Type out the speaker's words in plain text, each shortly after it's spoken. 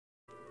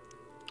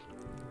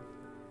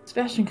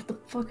Sebastian, get the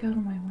fuck out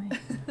of my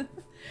way.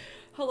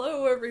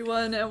 Hello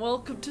everyone and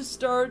welcome to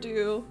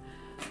Stardew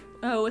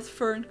with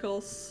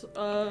Ferngles.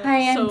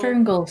 Hi, I'm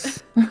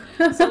Ferngles.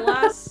 So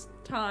last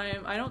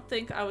time, I don't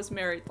think I was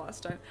married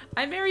last time.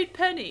 I married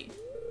Penny!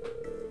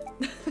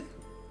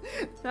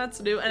 That's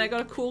new, and I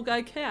got a cool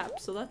guy cap,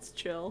 so that's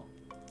chill.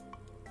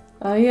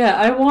 Yeah,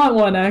 I want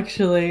one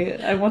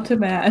actually. I want to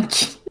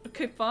match.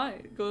 Okay,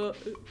 fine. Go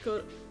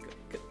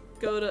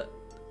to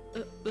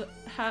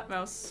Hat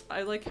Mouse.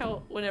 I like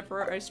how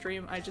whenever I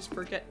stream, I just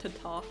forget to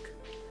talk.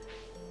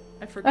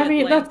 I forget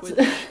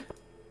language.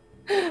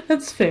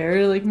 That's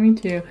fair, like me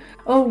too.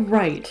 Oh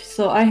right,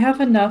 so I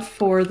have enough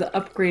for the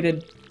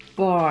upgraded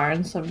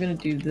barn, so I'm gonna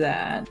do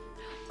that.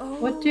 Oh,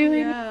 what do we...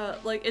 yeah,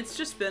 like it's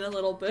just been a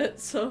little bit,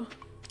 so...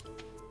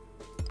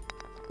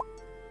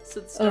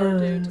 Since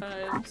Stardew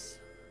times.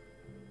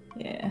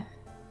 Yeah.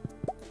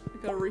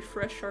 We gotta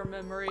refresh our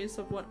memories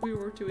of what we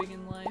were doing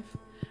in life.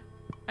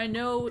 I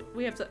know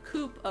we have the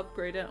coop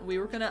upgrade and we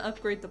were gonna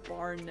upgrade the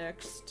barn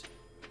next.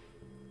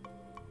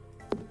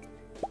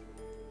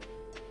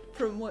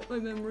 From what my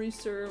memory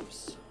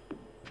serves.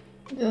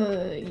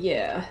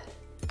 Yeah.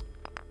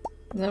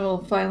 And then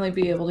we'll finally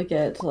be able to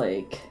get,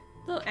 like,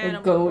 The a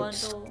animal goat.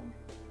 bundle.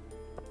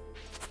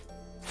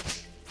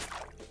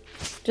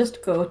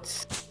 Just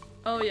goats.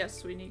 Oh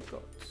yes, we need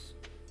goats.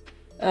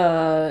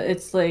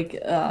 It's like,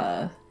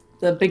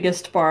 the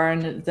biggest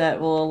barn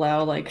that will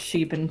allow, like,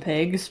 sheep and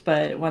pigs,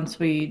 but once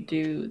we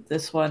do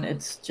this one,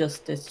 it's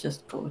just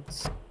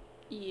goats.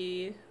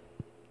 Yeah.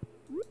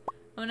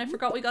 Oh, and I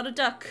forgot we got a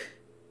duck.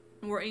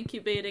 And we're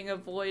incubating a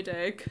void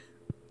egg.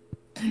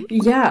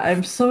 Yeah,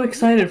 I'm so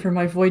excited for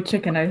my void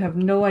chicken. I have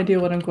no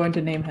idea what I'm going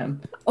to name him.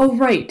 Oh,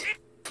 right!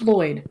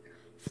 Floyd.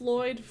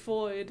 Floyd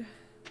Void.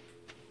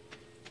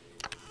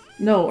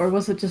 No, or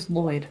was it just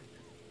Lloyd?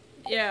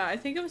 Yeah, I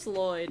think it was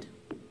Lloyd.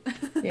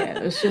 Yeah,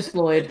 it was just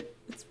Lloyd.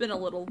 It's been a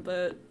little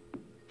bit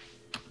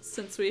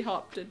since we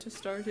hopped into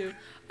Stardew.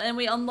 And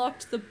we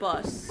unlocked the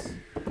bus.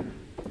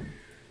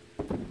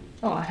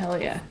 Oh,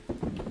 hell yeah.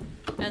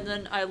 And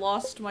then I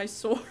lost my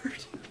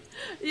sword.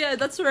 Yeah,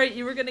 that's right,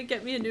 you were gonna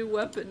get me a new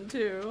weapon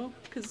too.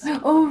 Cause...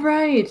 Oh,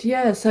 right!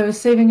 Yes, I was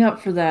saving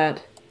up for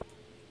that.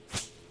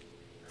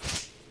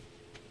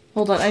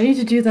 Hold on, I need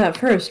to do that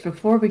first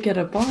before we get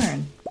a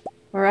barn.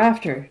 Or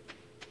after.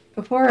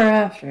 Before or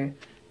after?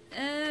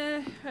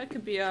 That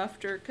could be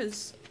after,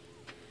 cause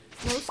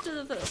most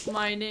of the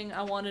mining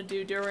I want to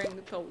do during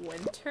the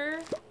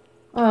winter.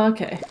 Oh,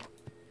 okay.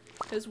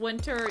 Cause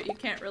winter you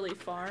can't really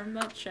farm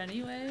much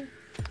anyway.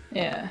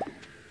 Yeah.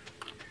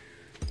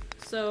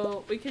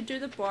 So we could do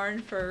the barn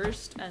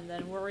first and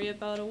then worry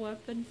about a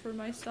weapon for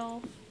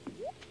myself.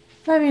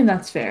 I mean,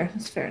 that's fair.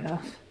 That's fair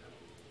enough.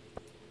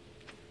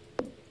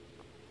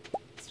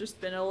 It's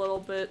just been a little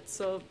bit,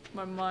 so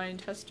my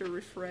mind has to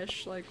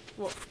refresh, like,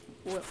 what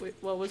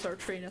was our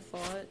train of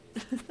thought?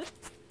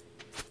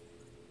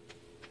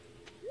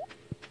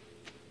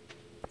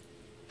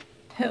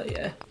 Hell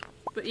yeah.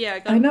 But yeah, I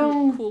got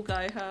a cool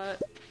guy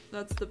hat.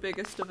 That's the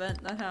biggest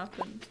event that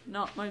happened.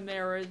 Not my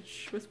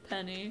marriage with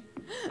Penny.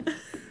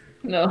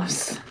 No,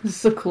 this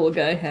is a cool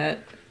guy hat.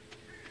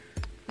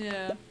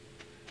 Yeah.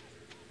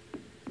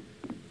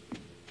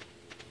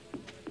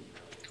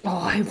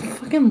 Oh, I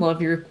fucking love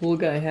your cool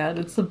guy hat.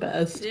 It's the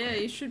best. Yeah,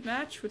 you should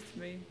match with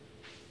me.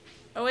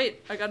 Oh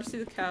wait, I gotta see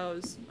the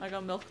cows. I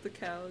gotta milk the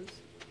cows.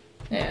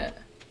 Yeah.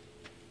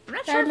 I'm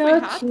not sure if we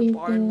had the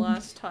barn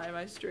last time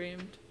I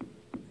streamed.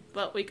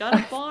 But we got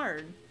a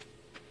barn.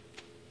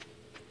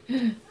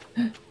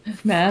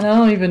 Man, I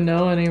don't even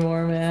know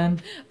anymore, man.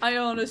 I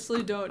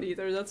honestly don't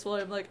either. That's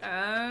why I'm like,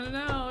 I don't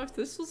know if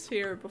this was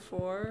here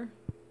before.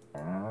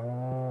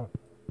 Hi,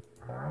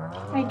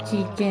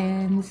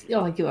 chickens.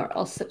 Oh, you are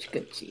all such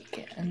good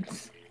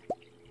chickens.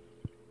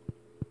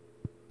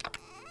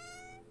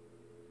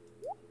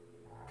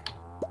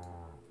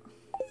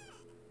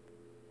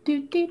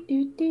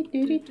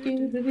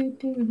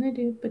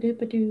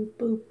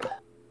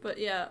 But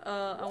yeah,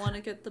 I want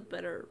to get the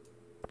better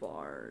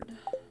bard.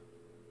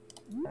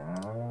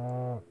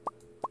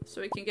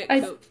 So we can get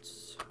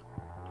goats.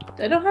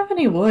 I don't have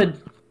any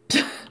wood.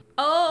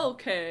 Oh,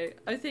 okay.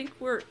 I think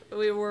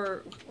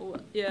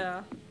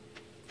yeah.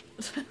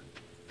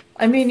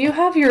 I mean, you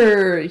have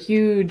your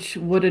huge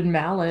wooden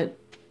mallet.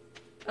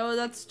 Oh,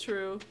 that's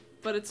true.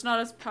 But it's not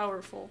as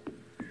powerful.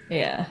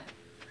 Yeah.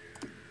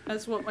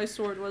 As what my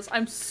sword was.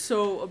 I'm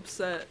so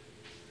upset,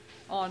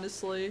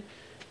 honestly,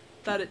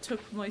 that it took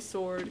my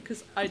sword,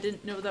 because I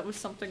didn't know that was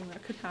something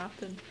that could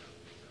happen.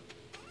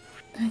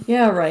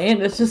 Yeah, right?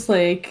 It's just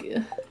like...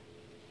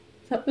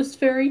 That was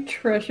very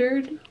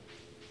treasured.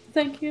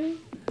 Thank you.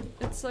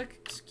 It's like,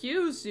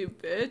 excuse you,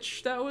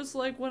 bitch. That was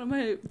like one of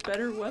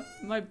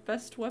my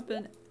best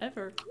weapon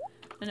ever.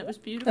 And it was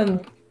beautiful.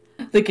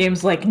 And the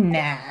game's like,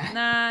 nah.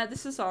 Nah,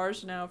 this is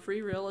ours now.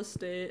 Free real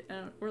estate.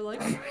 And we're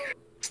like...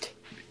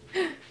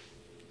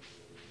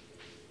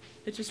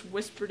 It just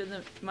whispered in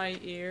my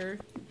ear,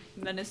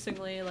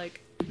 menacingly,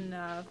 like,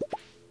 nah.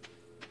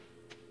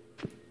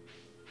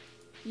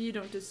 You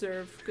don't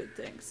deserve good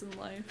things in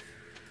life.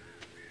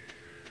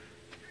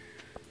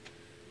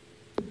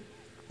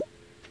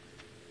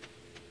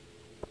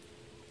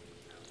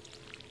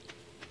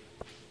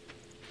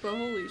 But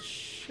holy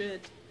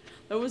shit.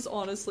 That was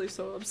honestly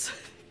so upsetting.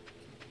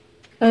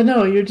 I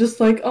know, you're just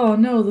like, oh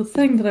no, the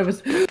thing that I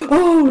was-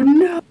 Oh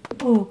no!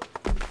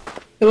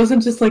 It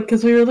wasn't just like,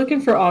 because we were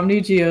looking for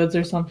Omni Geodes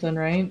or something,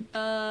 right?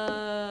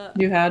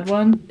 You had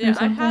one yeah, or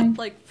something? I had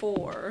like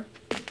 4.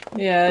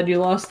 Yeah, and you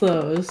lost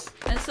those.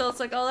 And so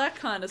it's like, oh, that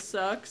kind of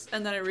sucks.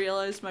 And then I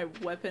realized my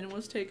weapon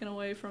was taken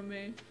away from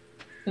me.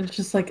 And it's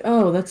just like,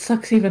 oh, that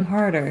sucks even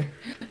harder.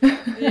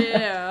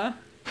 Yeah.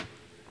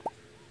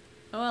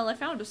 Oh, well, I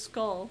found a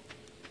skull.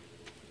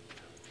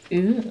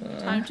 Ew.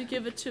 Time to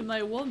give it to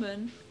my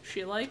woman.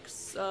 She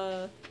likes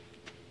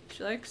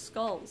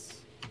skulls.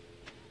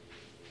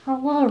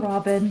 Hello,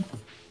 Robin.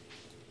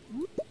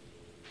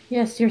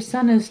 Yes, your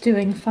son is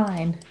doing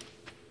fine.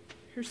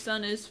 Her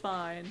son is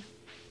fine.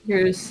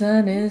 Your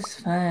son is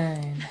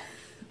fine.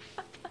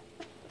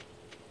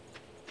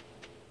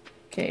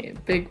 Okay,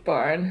 big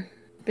barn.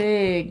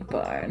 Big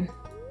barn.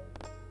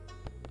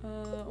 I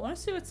want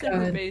to see what's in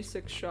her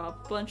basic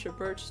shop. Bunch of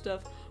birch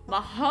stuff.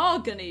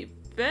 Mahogany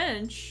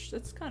bench?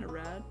 That's kind of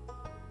rad.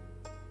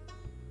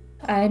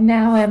 I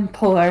now am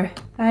poor.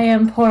 I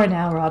am poor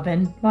now,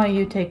 Robin. Why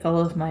you take all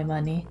of my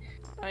money?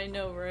 I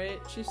know, right?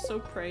 She's so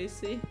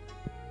pricey.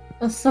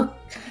 Oh, so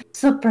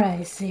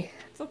pricey.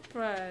 So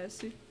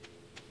pricey.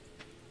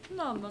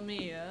 Mamma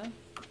mia.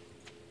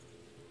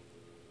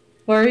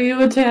 Why are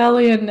you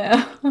Italian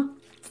now?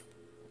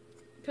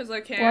 Because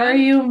I can. Why are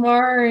you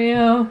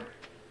Mario?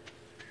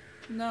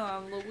 No,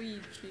 I'm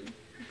Luigi.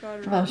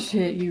 Oh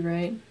shit, you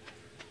right.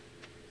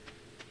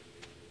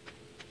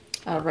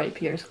 Right,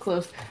 Pierre's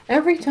close.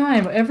 Every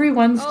time, every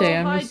Wednesday,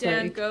 I'm just like...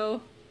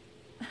 Dango.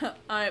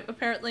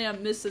 Apparently I'm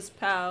Mrs.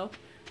 Pow.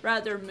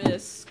 Rather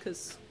Miss,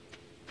 because...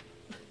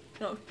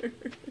 No.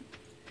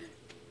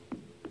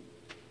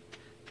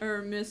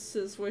 Or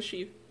Mrs.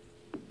 Wishy.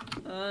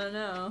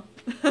 No.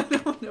 I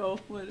don't know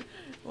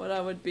what I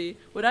would be.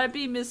 Would I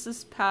be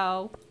Mrs.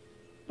 Pow?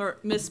 Or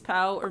Miss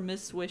Pow or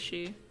Miss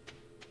Wishy?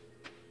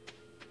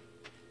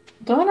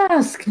 Don't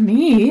ask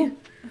me.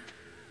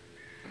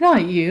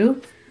 Not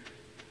you.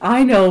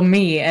 I know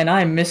me, and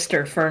I'm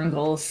Mr.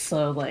 Ferngles,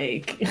 so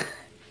like...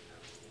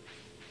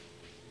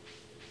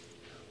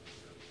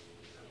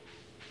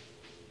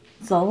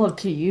 It's all up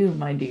to you,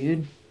 my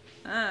dude.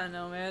 I don't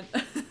know, man.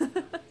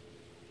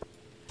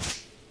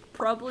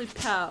 Probably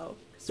Pow,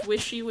 because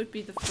Wishy would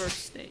be the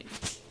first name.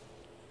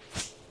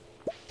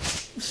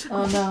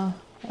 Oh no,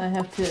 I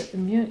have to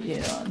mute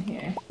you on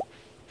here.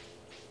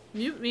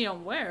 Mute me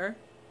on where?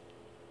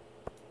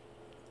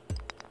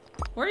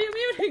 Where are you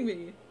muting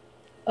me?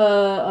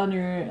 On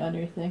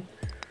your thing.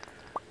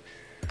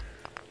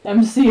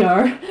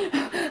 MCR.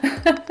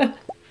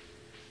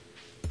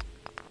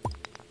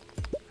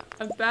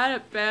 I'm bad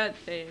at bad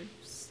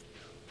names.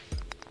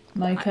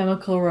 My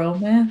Chemical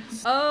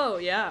Romance? Oh,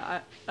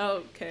 yeah.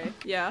 Okay,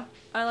 yeah.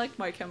 I like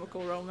My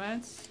Chemical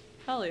Romance.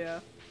 Hell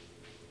yeah.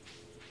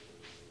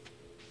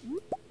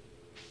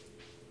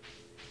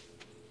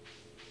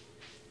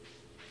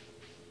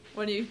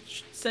 When you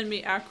send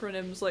me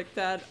acronyms like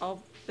that,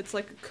 it's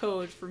like a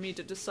code for me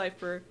to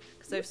decipher,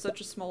 because I have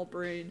such a small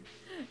brain.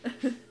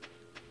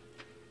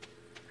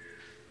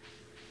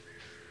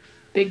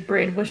 Big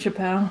brain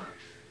wishapow.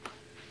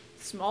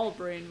 Small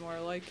brain, more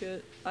like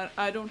it.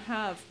 I don't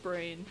have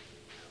brain.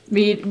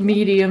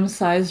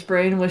 Medium-sized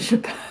brain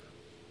wishapow.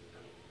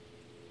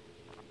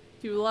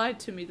 You lied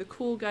to me. The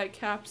cool guy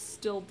cap's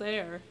still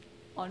there.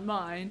 On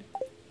mine.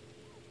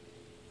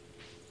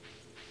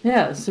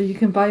 Yeah, so you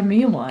can buy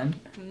me one.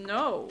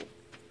 No.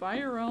 Buy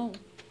your own.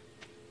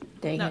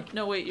 Dang it.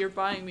 No, wait, you're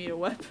buying me a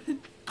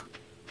weapon.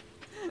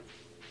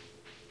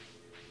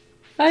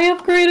 I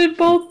upgraded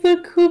both the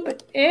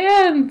coop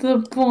and the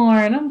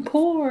barn. I'm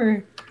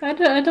poor. I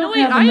don't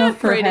have enough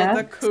for hats. I upgraded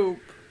the coop.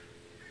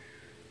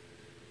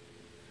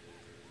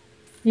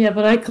 Yeah,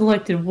 but I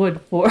collected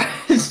wood for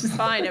it.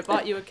 Fine, I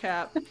bought you a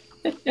cap.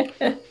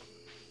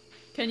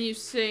 Can you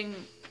sing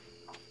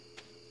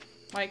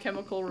My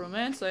Chemical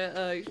Romance?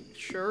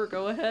 Sure,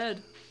 go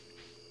ahead.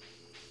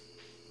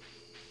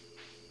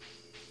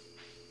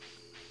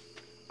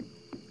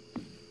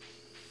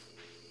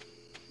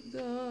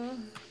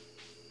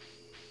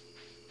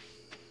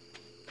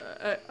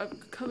 I'm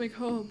coming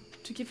home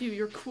to give you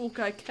your cool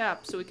guy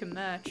cap so we can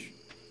match.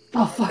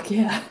 Oh, fuck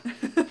yeah.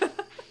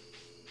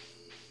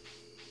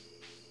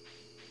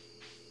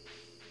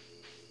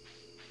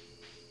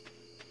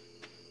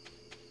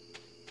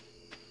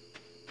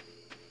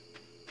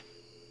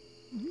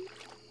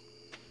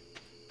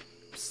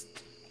 Psst.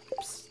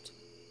 Psst.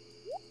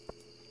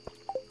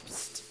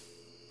 Psst.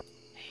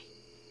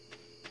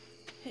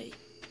 Hey.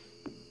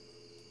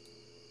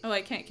 Oh,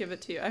 I can't give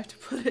it to you. I have to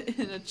put it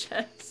in a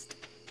chest.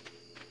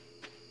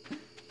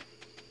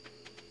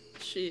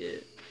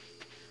 Shit.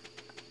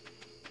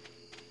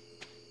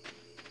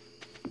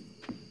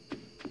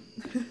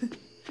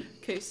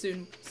 Okay,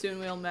 soon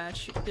we'll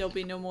match. There'll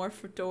be no more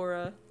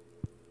fedora.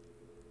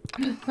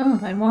 Oh,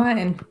 my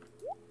wine.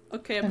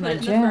 Okay, I put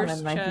it in the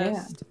first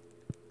chest.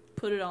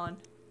 Put it on.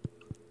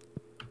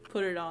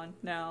 Put it on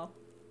now.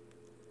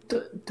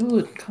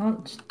 Dude,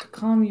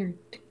 calm your.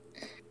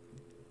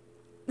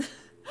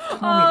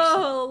 Calm yourself.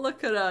 Oh,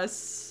 look at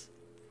us.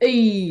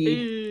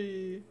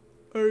 Hey.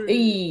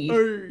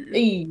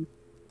 Hey.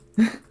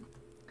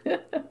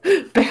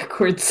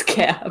 Backwards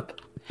cap.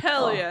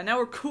 Hell yeah, now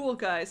we're cool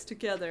guys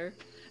together.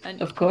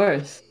 And of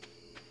course.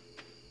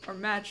 are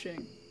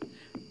matching.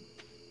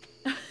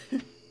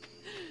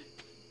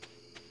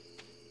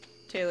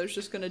 Taylor's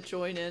just gonna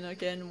join in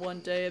again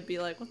one day and be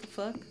like, what the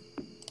fuck?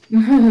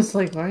 It's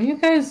like, why are you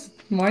guys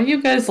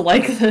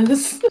like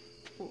this?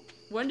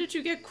 When did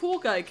you get cool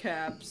guy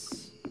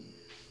caps?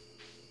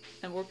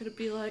 And we're gonna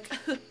be like,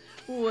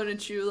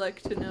 wouldn't you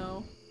like to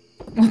know?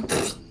 And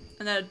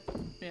then,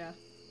 yeah.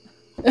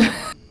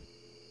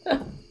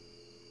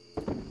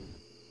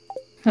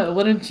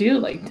 Wouldn't you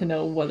like to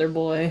know, weather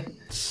boy?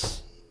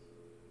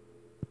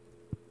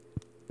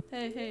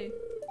 Hey.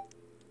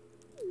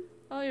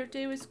 Oh, your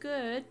day was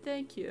good,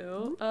 thank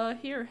you.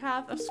 Here,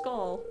 have a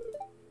skull.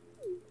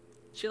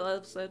 She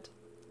loves it.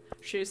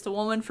 She's the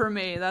woman for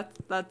me,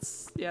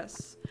 that's,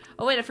 yes.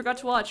 Oh wait, I forgot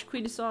to watch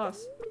Queen of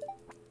Sauce.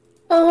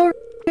 Oh,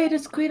 right,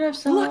 it's Queen of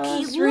Sauce.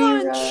 Lucky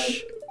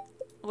lunch!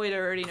 Wait, I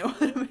already know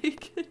how to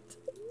make it.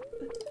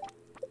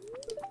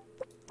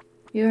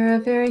 You're a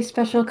very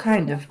special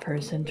kind of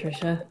person,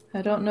 Trisha.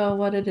 I don't know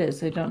what it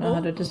is. I don't know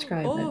how to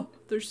describe it. Oh,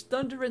 there's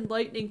thunder and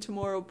lightning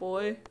tomorrow,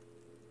 boy.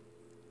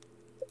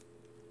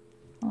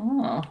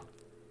 Oh.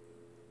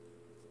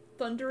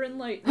 Thunder and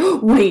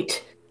lightning.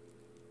 Wait!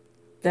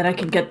 Then I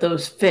can get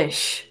those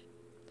fish.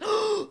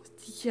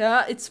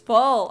 Yeah, it's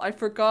fall. I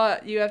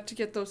forgot. You have to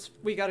get those.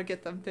 We gotta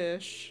get them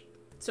fish.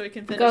 So we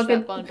can finish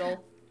that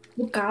bundle.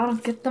 We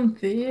gotta get them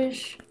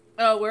fish.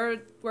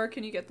 Where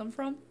can you get them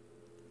from?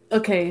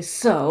 Okay,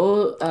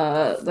 so,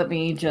 let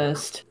me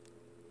just...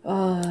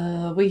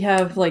 we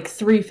have, like,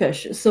 3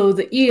 fish. So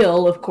the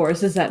eel, of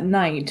course, is at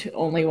night,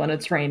 only when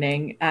it's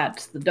raining,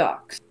 at the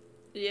docks.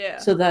 Yeah.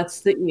 So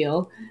that's the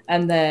eel.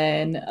 And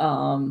then,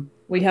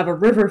 we have a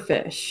river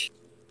fish.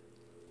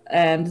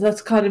 And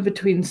that's caught in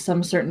between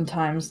some certain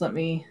times. Let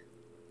me...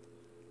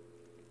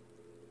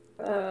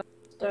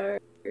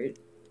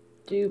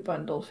 do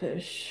bundle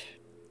fish.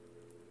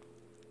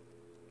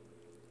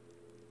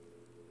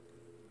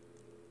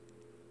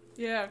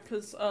 Yeah,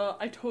 because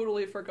I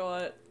totally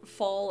forgot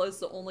fall is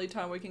the only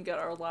time we can get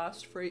our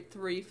last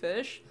 3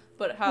 fish,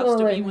 but it has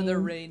to be when they're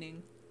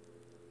raining.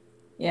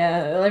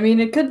 Yeah, I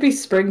mean, it could be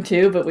spring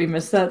too, but we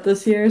missed that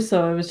this year,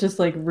 so I was just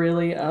like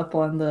really up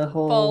on the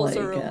whole, Fall's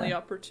our only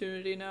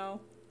opportunity now.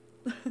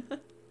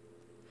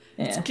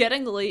 It's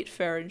getting late,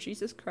 Farron,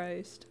 Jesus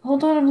Christ.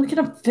 Hold on, I'm looking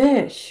up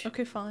fish.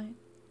 Okay, fine.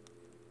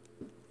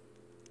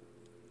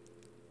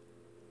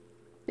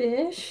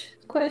 Fish?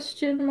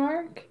 Question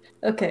mark?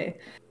 Okay.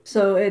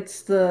 So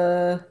it's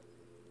the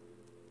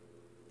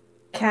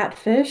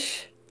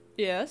catfish.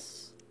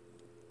 Yes.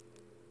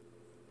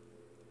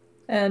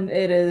 And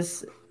it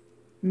is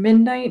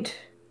midnight,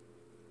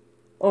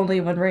 only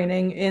when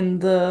raining, in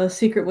the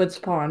Secret Woods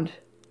Pond.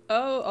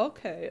 Oh,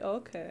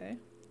 okay.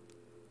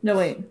 No,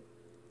 wait.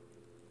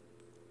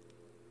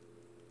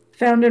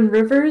 Found in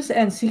rivers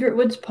and Secret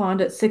Woods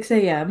Pond at 6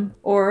 a.m.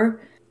 or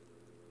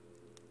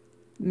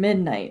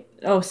midnight.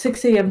 Oh,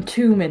 6 a.m.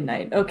 to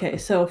midnight. Okay,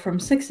 so from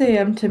 6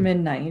 a.m. to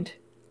midnight.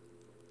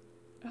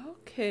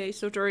 Okay,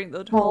 so during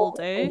the whole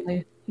day?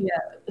 Only, yeah,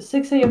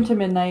 6 a.m. to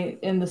midnight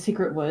in the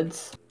Secret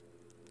Woods.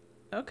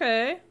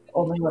 Okay.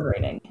 Only when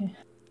raining.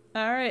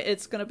 Alright,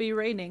 it's gonna be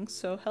raining,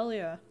 so hell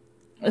yeah.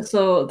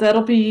 So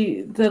that'll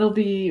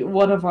be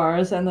one of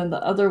ours, and then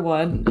the other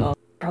one, I'll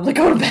probably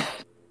go to bed.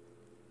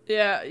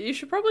 Yeah, you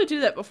should probably do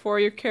that before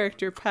your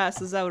character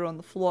passes out on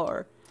the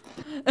floor.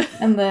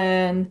 And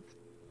then,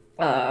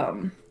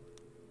 hell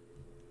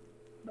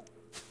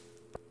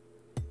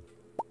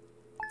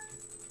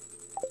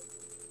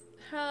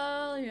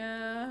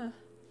yeah.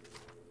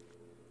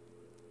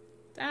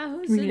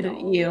 we need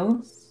an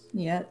eel.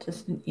 Yeah,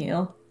 just an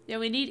eel. Yeah,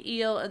 we need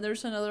eel, and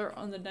there's another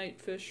on the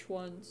night fish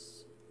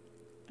ones.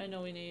 I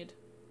know we need.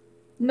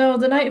 No,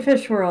 the night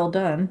fish were all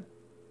done.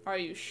 Are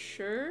you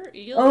sure?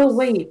 Eels? Oh,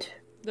 wait.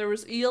 There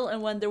was eel,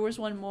 and there was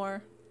one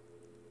more.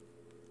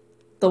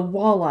 The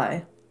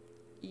walleye.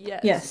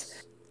 Yes.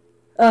 Yes.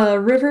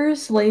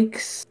 Rivers,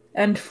 lakes,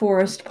 and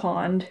forest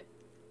pond.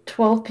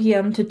 12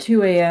 p.m. to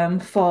 2 a.m.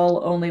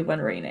 Fall only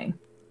when raining.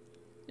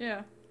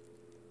 Yeah.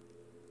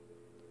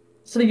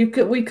 So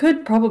we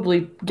could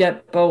probably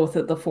get both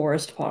at the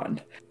forest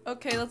pond.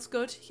 Okay, let's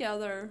go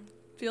together.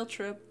 Field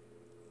trip.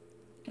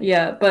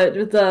 Yeah, but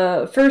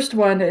the first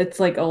one it's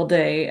like all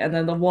day, and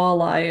then the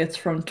walleye it's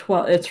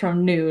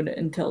from noon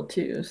until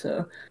 2.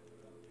 So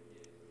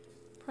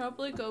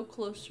probably go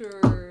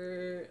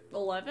closer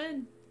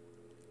 11.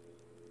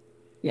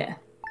 Yeah.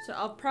 So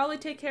I'll probably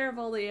take care of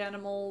all the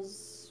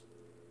animals.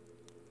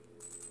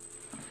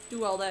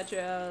 Do all that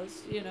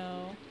jazz, you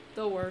know,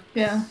 the work.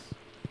 Yeah.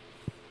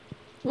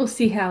 We'll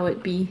see how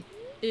it be.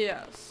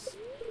 Yes.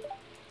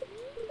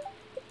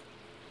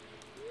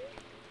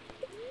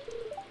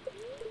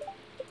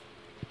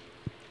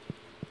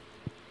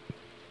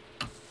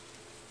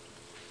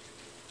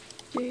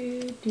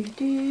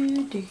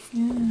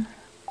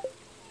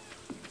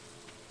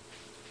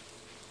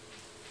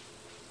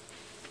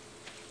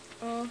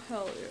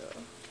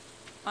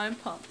 I'm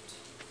pumped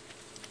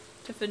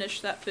to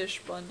finish that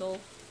fish bundle.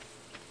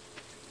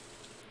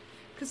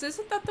 Because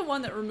isn't that the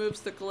one that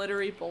removes the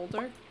glittery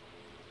boulder?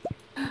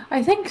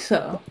 I think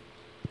so.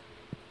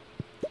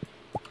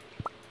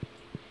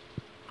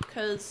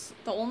 Because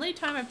the only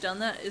time I've done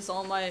that is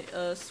on my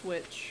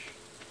Switch.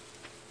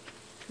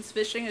 Because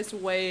fishing is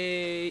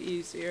way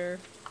easier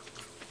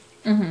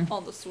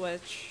on the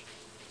Switch.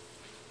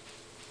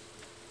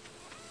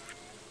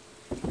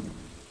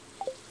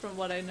 From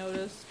what I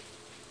noticed.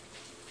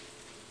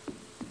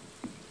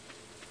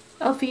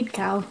 I'll feed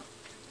cow.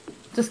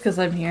 Just because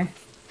I'm here.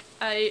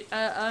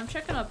 I'm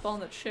checking up on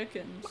the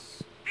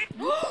chickens.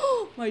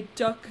 My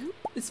duck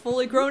is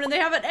fully grown and they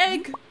have an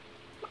egg!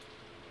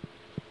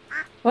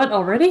 What,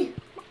 already?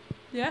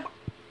 Yeah.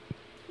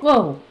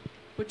 Whoa.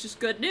 Which is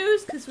good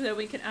news, because then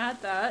we can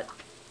add that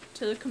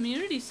to the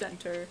community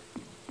center.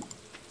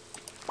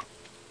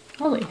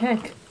 Holy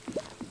heck.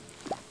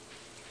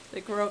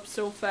 They grow up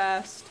so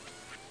fast.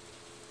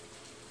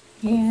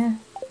 Yeah.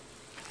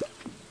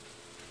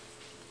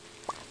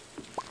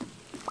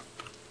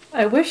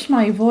 I wish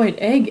my void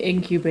egg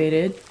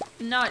incubated.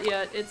 Not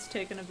yet, it's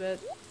taken a bit.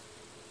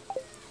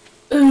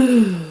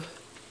 Ugh.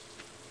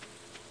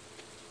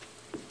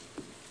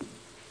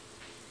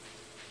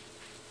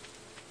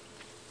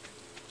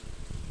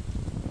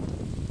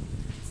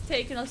 It's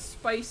taken a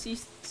spicy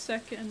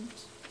second.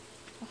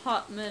 A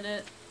hot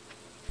minute.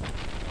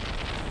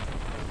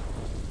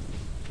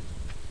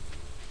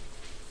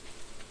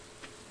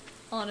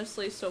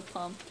 Honestly, so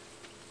pumped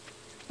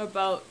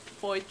about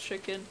void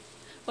chicken.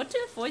 What do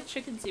void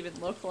chickens even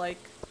look like?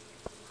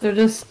 They're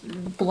just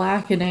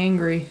black and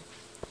angry.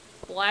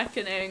 Black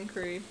and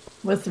angry.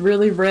 With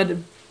really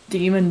red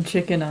demon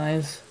chicken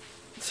eyes.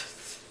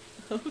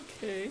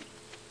 Okay.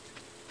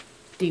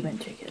 Demon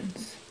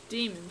chickens.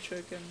 Demon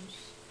chickens.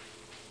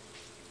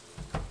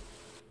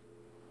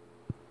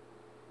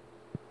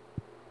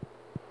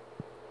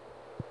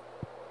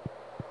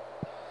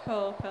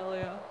 Oh, hell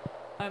yeah.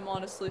 I'm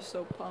honestly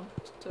so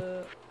pumped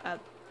to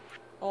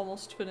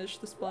almost finish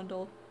this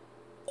bundle.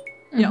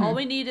 Yeah, all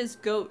we need is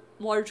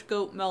large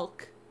goat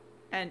milk,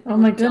 and oh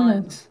my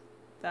goodness.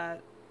 That.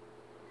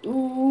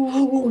 Ooh.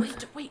 Oh,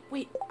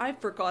 wait! I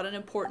forgot an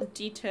important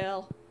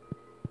detail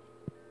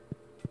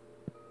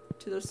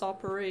to this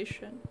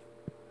operation.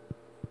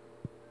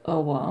 Oh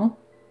wow.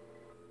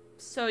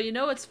 So you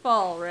know it's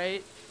fall,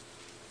 right?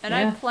 And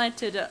yeah. I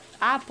planted an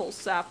apple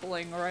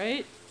sapling,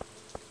 right?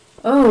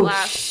 Oh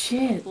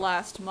shit!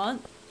 Last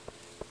month.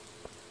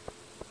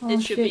 Oh,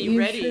 it should be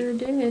ready. You sure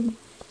did.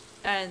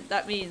 And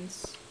that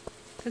means,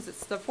 because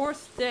it's the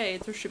 4th day,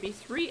 there should be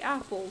 3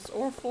 apples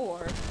or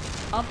 4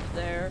 up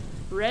there,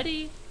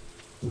 ready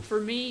for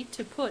me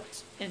to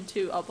put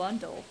into a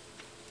bundle.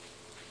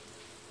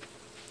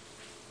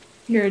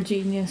 You're a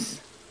genius.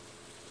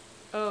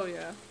 Oh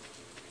yeah.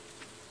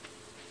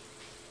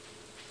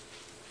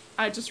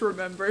 I just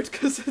remembered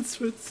because it's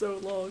been so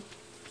long.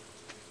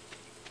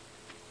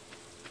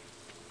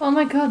 Oh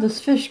my god,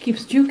 this fish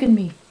keeps juking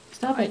me.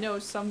 Stop it. I know,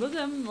 some of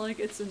them, like,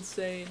 it's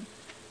insane.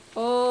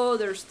 Oh,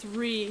 there's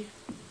 3.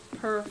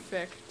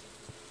 Perfect.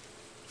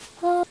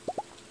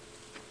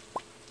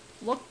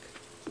 Look,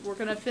 we're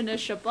gonna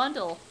finish a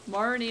bundle.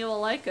 Marnie will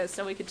like us,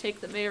 and we can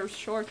take the mayor's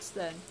shorts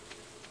then.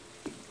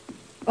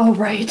 Oh,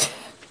 right.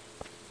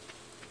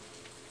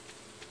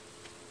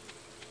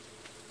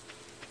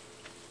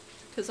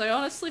 Because I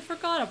honestly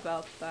forgot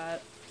about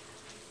that.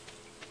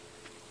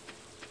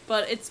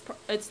 But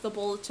it's the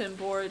bulletin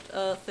board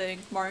thing.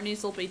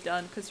 Marnie's will be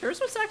done, because hers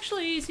was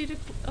actually easy to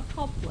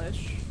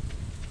accomplish.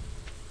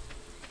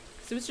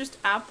 It was just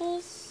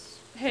apples,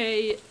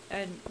 hay,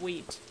 and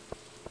wheat.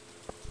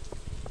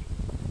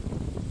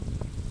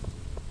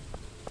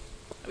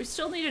 We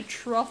still need a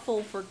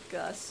truffle for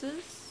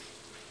Gus's.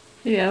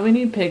 Yeah, we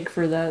need pig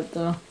for that,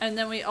 though. And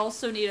then we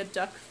also need a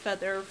duck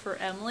feather for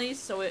Emily,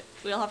 so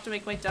we'll have to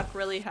make my duck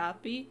really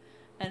happy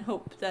and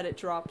hope that it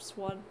drops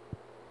one.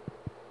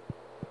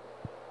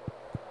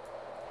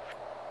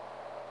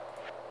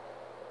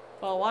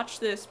 Well, watch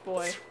this,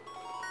 boy.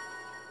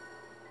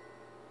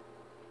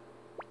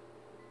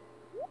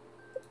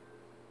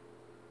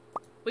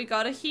 We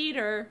got a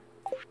heater.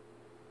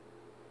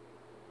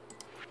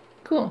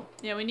 Cool.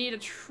 Yeah, we need a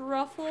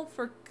truffle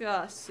for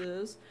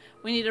Gus's.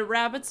 We need a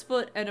rabbit's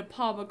foot and a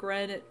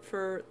pomegranate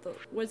for the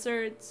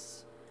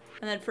wizards.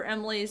 And then for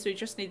Emily's, we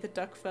just need the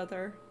duck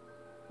feather.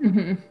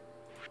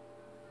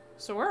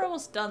 So we're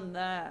almost done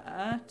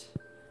that.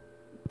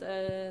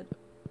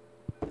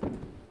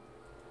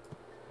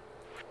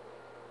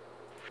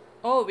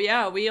 Oh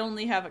yeah, we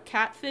only have a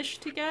catfish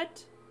to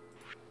get.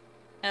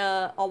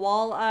 A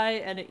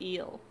walleye and an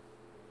eel.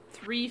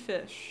 3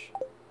 fish.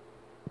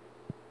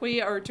 We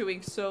are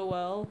doing so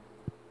well.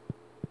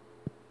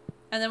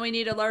 And then we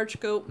need a large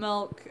goat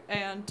milk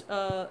and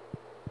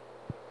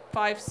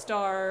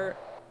 5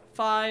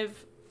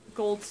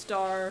 gold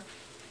star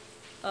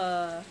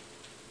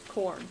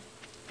corn.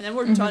 And then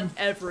we're done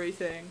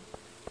everything.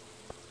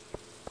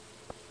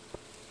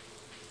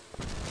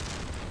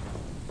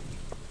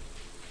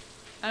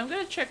 I'm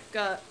gonna check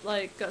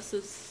like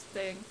Gus's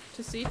thing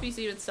to see if he's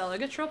even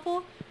selling a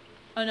truffle.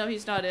 Oh no,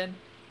 he's not in.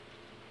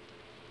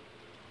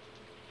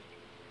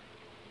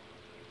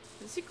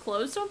 Is he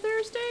closed on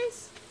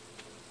Thursdays?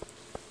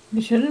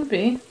 He shouldn't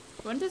be.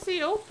 When does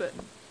he open?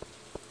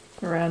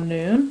 Around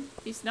noon.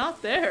 He's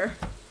not there.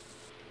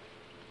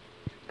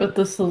 But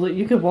the saloon,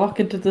 you could walk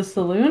into the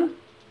saloon?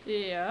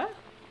 Yeah.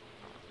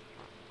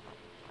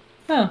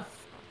 Huh.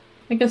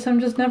 I guess I'm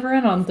just never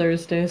in on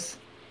Thursdays.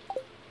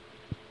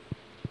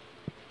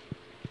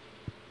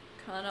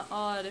 Kinda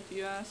odd if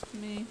you ask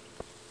me.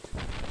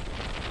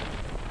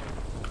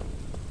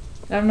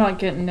 I'm not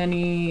getting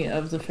any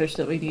of the fish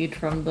that we need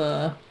from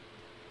the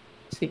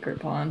secret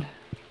pond.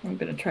 I'm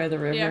gonna try the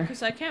river. Yeah,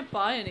 because I can't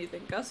buy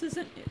anything. Gus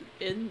isn't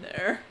in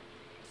there.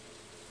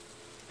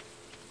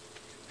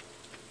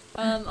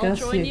 I'll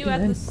join you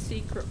at the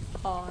secret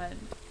pond.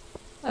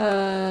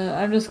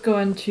 I'm just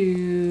going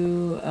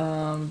to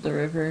the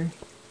river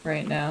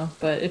right now,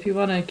 but if you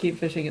want to keep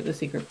fishing at the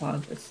secret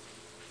pond, just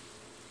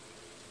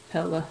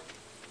hella.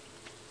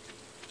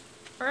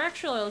 Or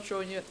actually, I'll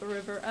join you at the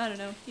river. I don't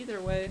know. Either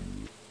way.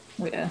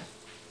 Yeah.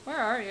 Where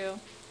are you?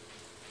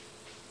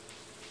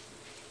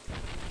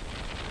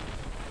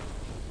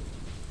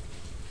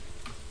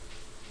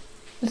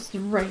 Just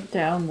right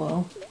down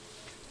low.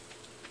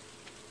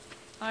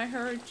 I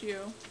heard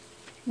you.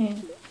 Yeah.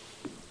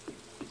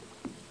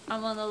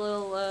 I'm on the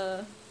little,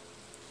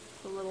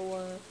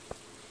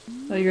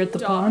 Oh, you're at the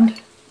dock.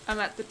 pond? I'm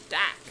at the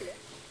dock.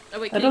 Oh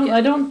wait, I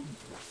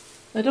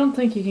don't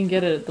think you can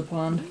get it at the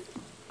pond.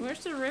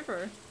 Where's the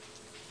river?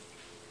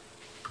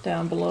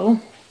 Down below.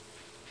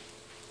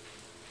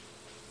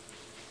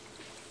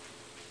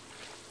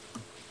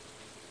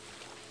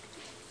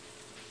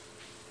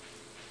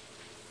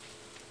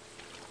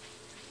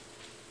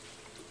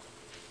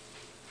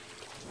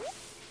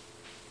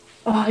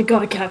 Oh, I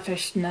got a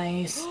catfish.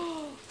 Nice.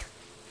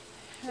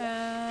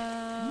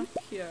 Heck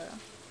yeah.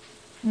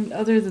 And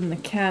other than the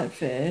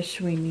catfish,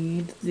 we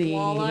need the...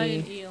 Walleye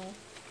and eel.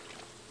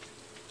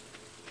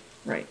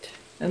 Right.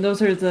 And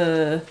those are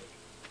the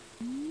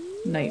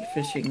night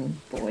fishing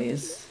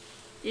boys.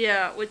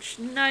 Yeah, which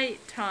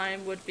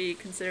nighttime would be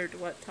considered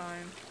what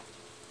time?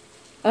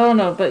 Oh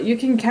no, but you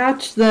can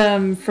catch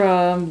them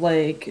from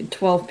like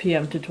 12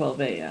 p.m. to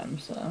 12 a.m.,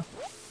 so...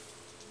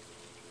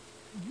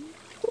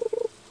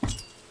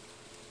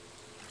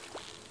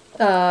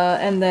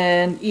 and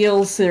then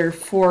eels are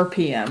 4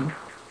 p.m.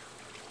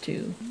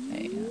 to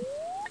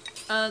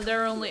a.m.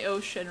 They're only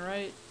ocean,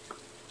 right?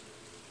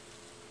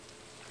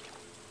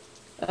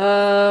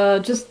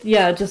 Just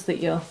the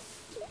eel.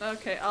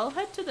 Okay, I'll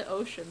head to the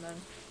ocean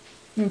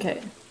then.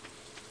 Okay.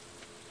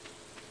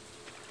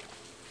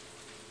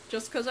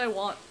 Just because I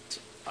want...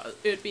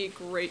 it'd be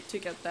great to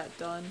get that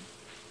done.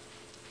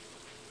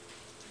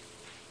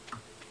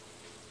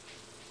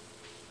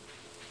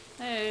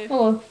 Hey.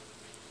 Hello.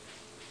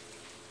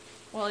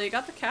 Well, you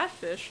got the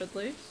catfish, at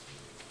least.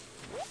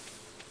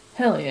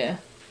 Hell yeah.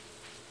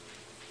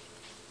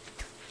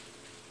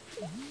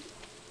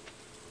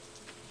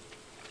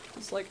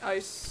 It's like, I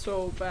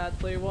so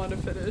badly want to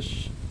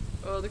finish.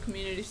 Oh, the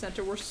community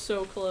center, we're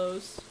so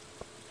close.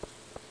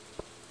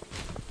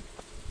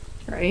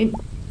 Right.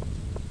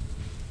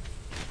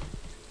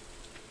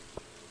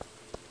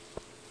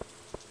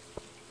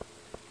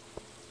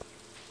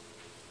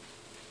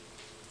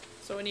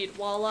 So we need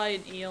walleye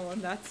and eel,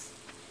 and that's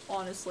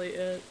honestly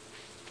it.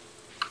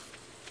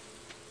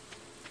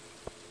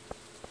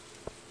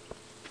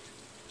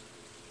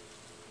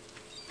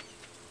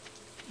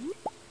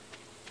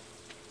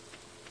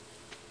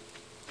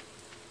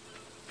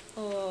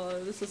 Oh,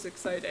 this is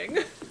exciting.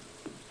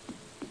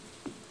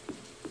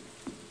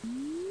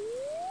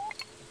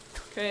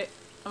 Okay,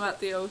 I'm at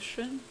the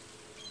ocean.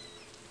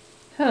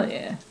 Hell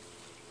yeah.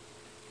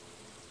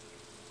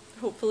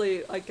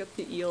 Hopefully I get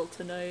the eel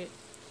tonight.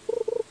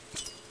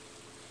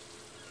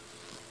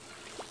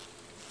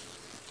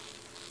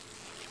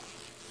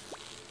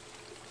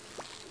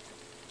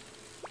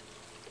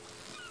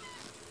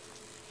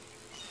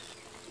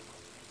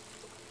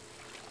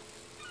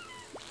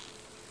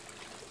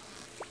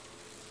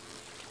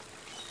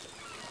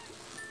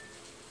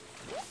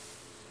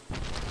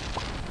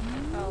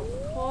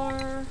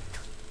 Alcor.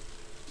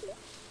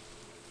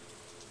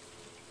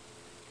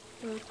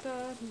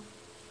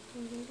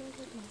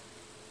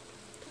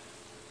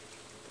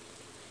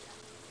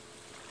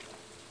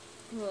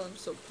 Oh, I'm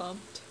so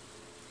pumped.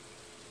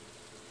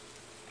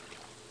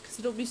 Because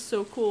it'll be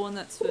so cool when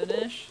that's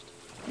finished.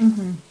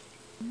 Mm-hmm.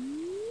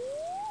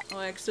 Oh,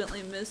 I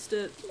accidentally missed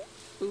it.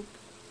 Oop.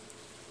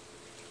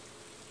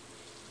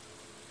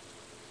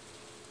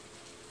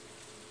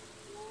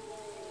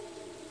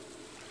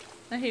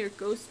 I hear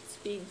ghosts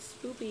being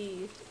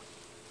spoopy.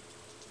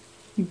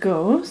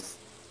 Ghosts?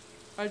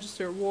 I just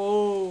hear,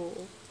 whoa.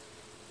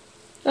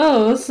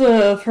 Oh,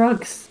 that's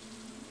frogs.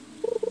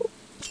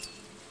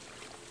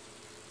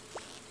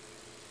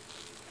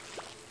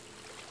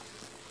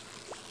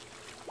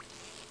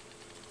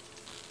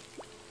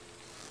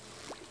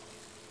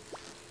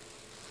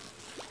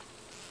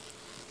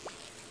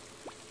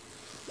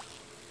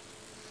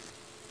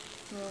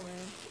 Oh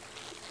man.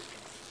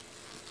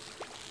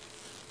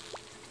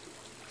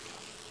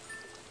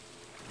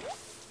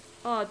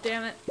 Oh,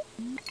 damn it.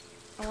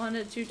 I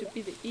wanted you to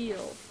be the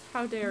eel.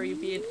 How dare you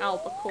be an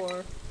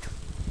albacore?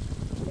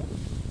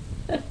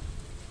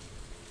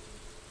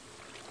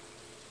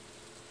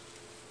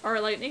 Our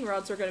lightning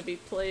rods are gonna be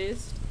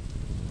placed.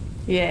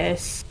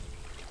 Yes.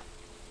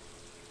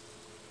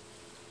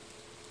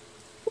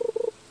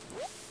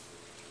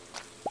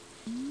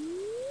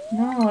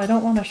 No, I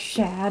don't want a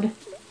shad.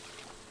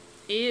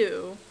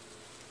 Ew.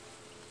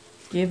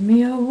 Give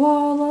me a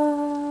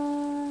walleye.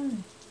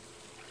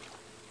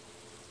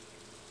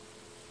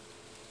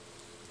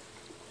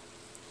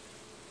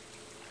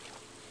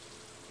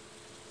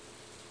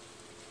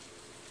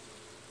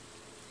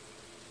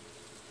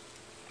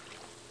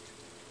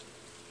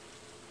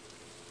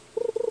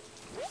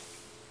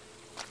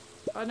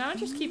 Oh, now I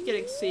just keep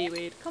getting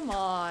seaweed. Come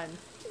on.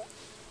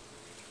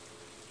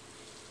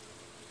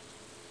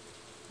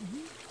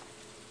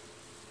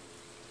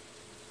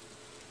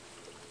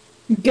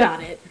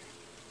 Got it.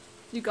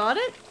 You got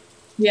it?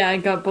 Yeah, I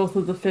got both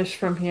of the fish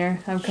from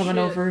here. I'm coming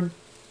Shit. over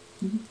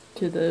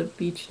to the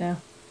beach now.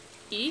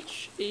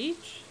 Each?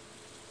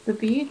 The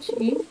beach?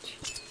 Each?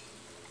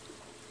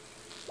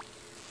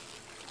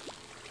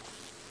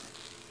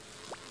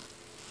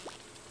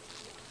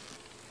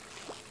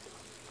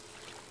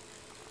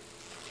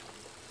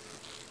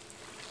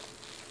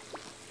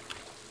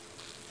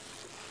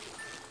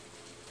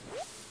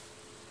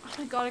 Oh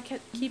my god, I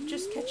keep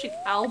just catching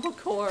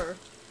albacore.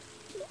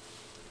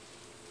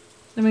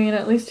 I mean,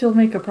 at least you'll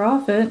make a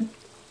profit.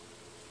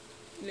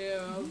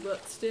 Yeah,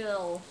 but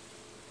still.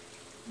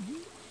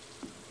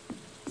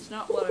 It's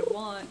not what I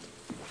want.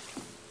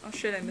 Oh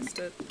shit, I missed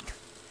it.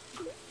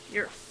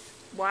 Your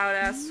wild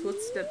ass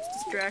footsteps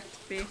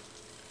distracted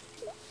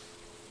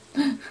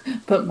me.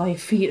 But my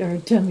feet are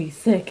dummy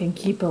thick and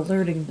keep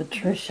alerting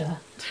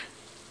Patricia.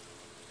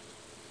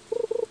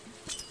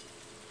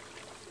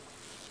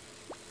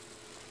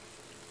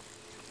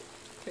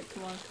 Okay,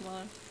 come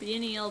on. Be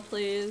an eel,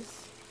 please.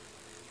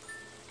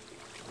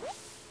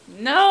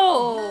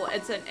 No!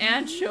 It's an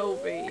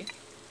anchovy.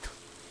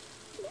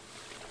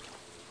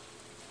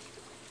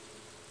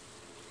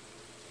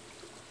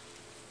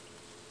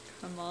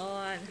 Come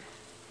on.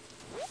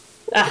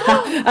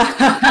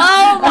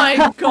 Oh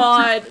my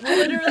god!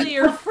 Literally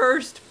your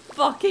first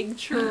fucking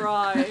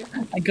try.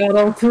 I got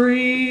all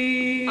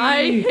three!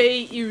 I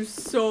hate you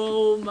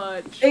so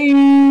much.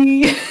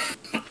 Hey!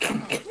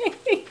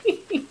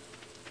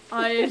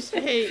 I just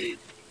hate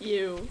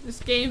you.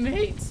 This game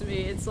hates me.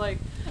 It's like,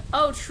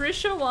 oh,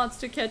 Trisha wants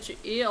to catch an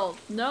eel.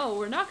 No,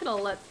 we're not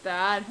gonna let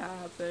that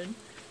happen.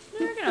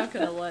 We're not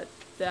gonna let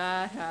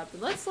that happen.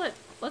 Let's let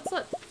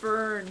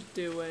Fern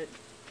do it.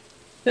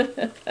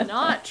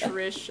 Not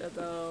Trisha,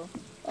 though.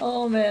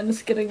 Oh man,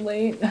 it's getting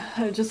late.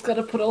 I just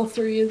gotta put all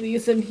three of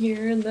these in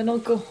here and then I'll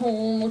go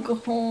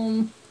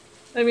home.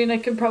 I mean, I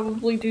could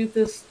probably do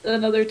this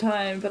another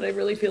time, but I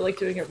really feel like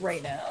doing it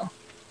right now.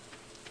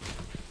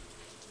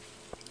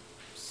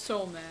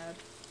 So mad.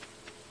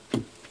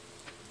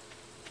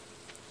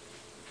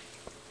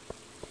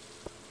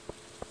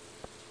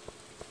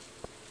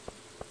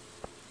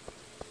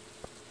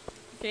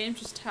 The game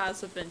just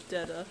has a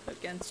vendetta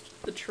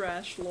against the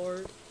trash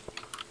lord.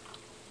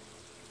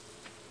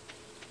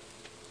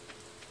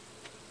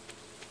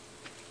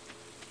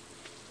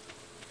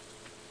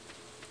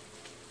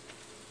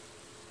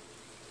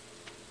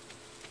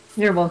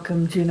 You're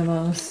welcome,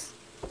 Junimos.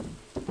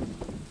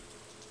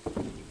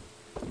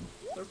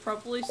 They're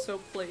probably so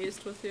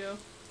pleased with you.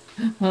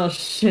 Oh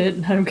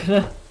shit, I'm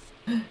gonna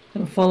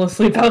fall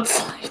asleep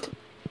outside.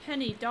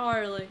 Penny,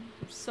 darling,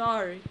 I'm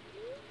sorry.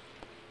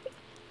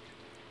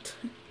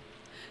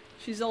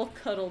 She's all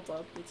cuddled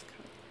up. It's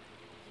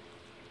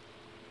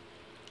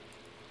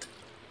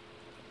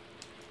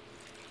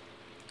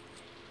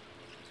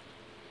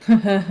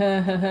I'm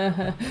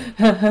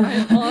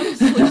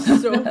honestly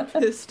so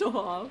pissed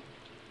off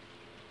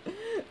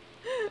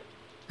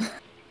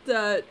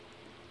that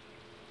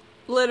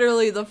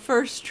literally the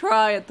first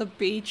try at the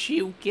beach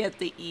you get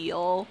the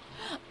eel.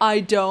 I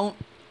don't.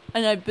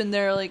 And I've been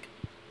there like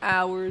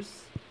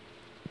hours.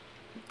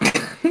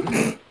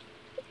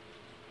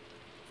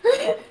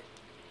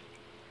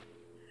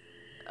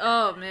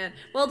 Oh man.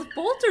 Well, the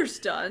boulder's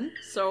done,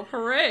 so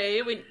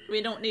hooray.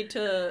 We don't need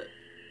to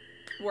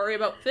worry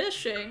about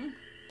fishing.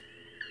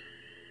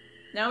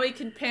 Now we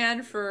can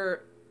pan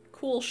for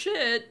cool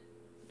shit.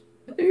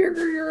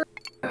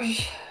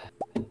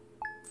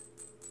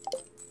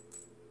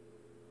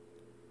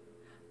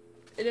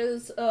 It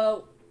is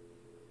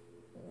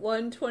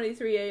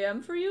 1:23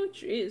 a.m. for you?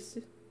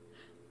 Jeez.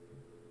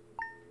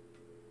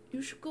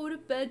 You should go to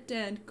bed,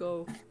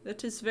 Danko.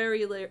 That is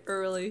very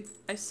early.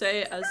 I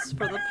say as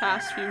for the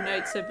past few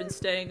nights I've been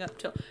staying up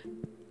till...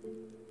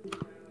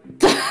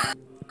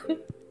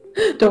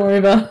 Don't worry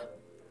about it.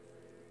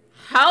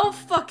 How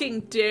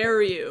fucking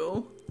dare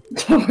you?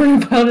 Don't worry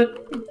about it.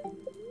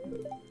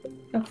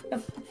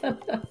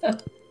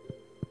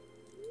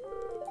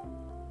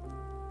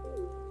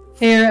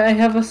 Here, I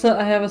have a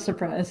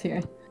surprise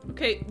here.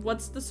 Okay,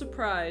 what's the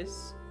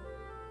surprise?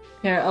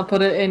 Here, I'll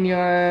put it in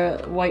your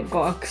white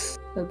box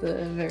at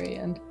the very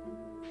end.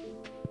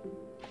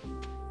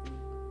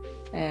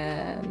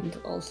 And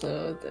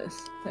also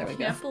this. There we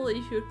go. I can't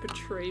believe you would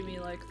betray me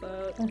like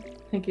that.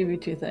 I give you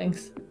 2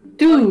 things.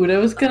 Dude, I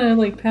was gonna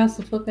like pass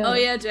the flip out. Oh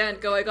yeah, Dan,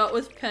 go. I got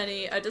with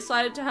Penny. I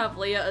decided to have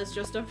Leah as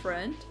just a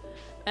friend.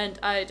 And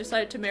I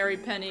decided to marry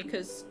Penny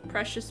because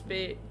precious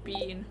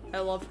bean. I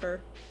love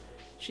her.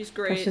 She's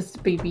great. Precious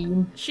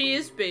baby. She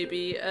is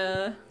baby.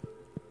 Yeah,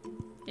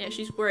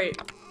 she's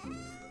great.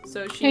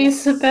 So she's... Hey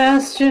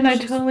Sebastian, I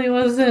totally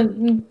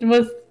wasn't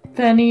with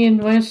Penny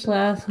and Wish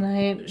last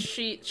night.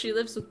 She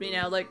lives with me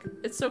now. Like,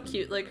 it's so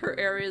cute. Like, her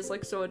area is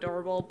like so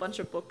adorable. A bunch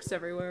of books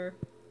everywhere.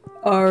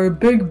 Our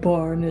big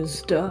barn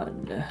is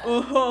done.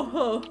 Oh ho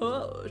ho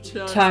ho!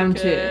 Time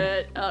to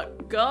get a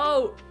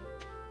goat.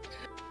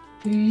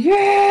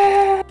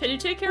 Yeah. Can you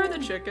take care of the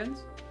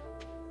chickens?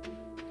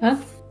 Huh?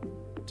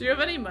 Do you have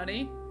any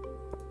money?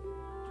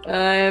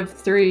 I have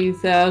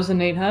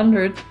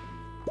 3,800.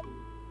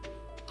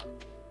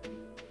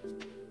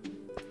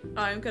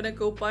 I'm gonna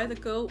go buy the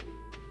goat.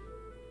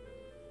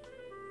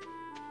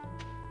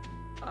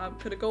 I'm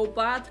gonna go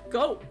buy the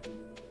goat.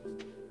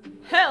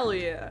 Hell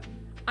yeah!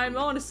 I'm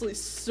honestly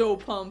so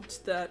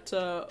pumped that,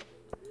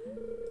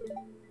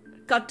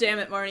 God damn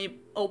it, Marnie,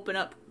 open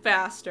up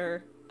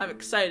faster. I'm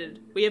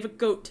excited. We have a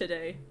goat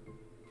today.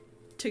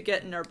 To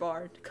get in our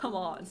barn. Come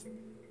on.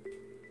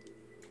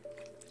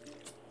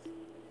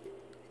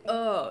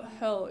 Oh,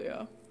 hell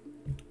yeah.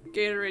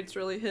 Gatorade's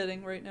really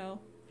hitting right now.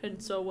 Hitting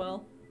so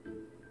well.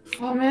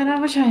 Oh man, I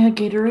wish I had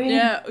Gatorade.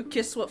 Yeah,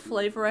 guess what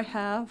flavor I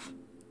have?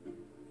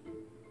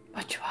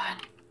 Which one?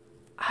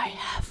 I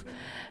have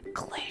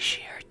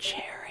glacier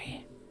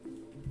cherry.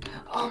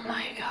 Oh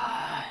my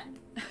god.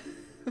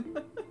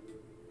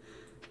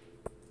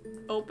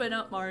 Open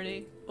up,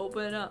 Marty.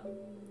 Open up.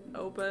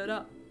 Open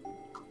up.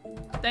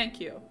 Thank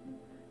you.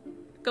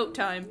 Goat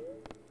time.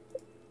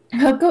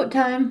 Goat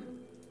time.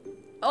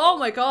 Oh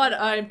my god,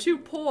 I'm too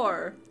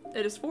poor.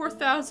 It is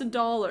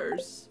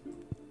 $4,000.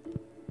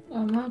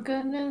 Oh my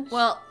goodness.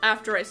 Well,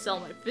 after I sell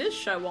my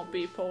fish, I won't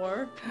be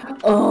poor.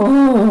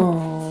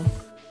 Oh.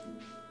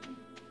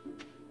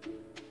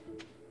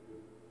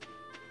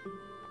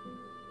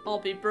 I'll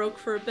be broke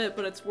for a bit,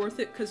 but it's worth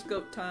it because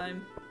goat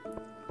time.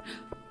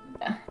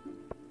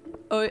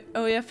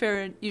 Oh yeah,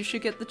 Farron, you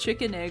should get the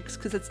chicken eggs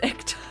because it's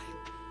egg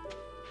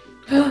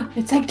time.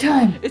 It's egg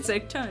time. It's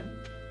egg time.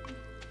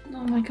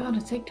 Oh my god,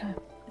 it's egg time.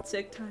 It's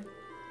egg time.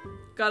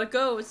 Gotta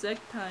go, it's egg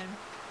time.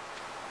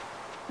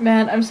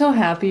 Man, I'm so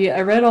happy.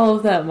 I read all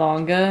of that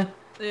manga.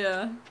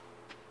 Yeah.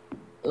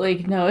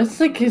 Like, no,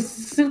 it's like it's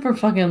super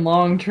fucking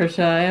long,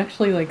 Trisha. I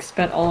actually like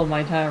spent all of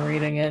my time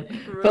reading it.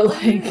 Really? But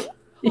like,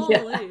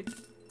 holy.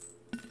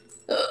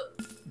 Yeah.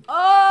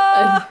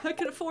 Oh, I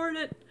can afford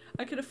it.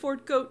 I can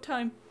afford goat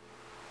time.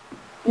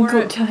 Or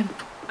Goat time.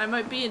 I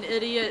might be an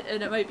idiot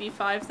and it might be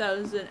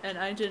 5,000 and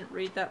I didn't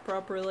read that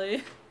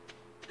properly.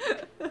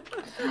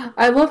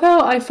 I love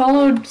how I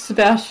followed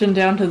Sebastian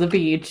down to the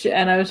beach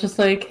and I was just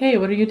like, hey,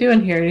 what are you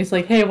doing here? And he's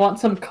like, hey, want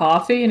some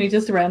coffee? And he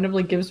just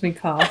randomly gives me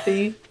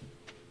coffee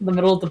in the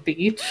middle of the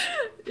beach.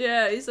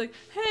 Yeah, he's like,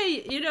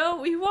 hey, you know,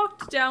 we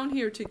walked down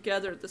here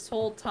together this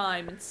whole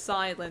time in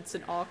silence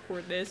and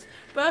awkwardness.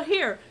 But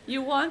here,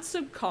 you want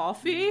some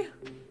coffee?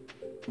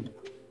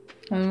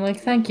 I'm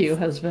like, thank you,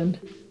 husband.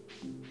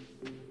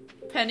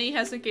 Penny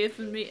hasn't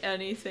given me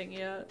anything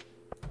yet.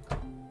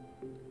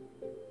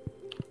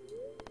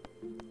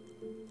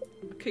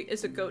 Okay,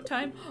 is it goat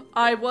time?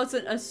 I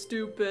wasn't a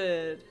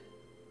stupid.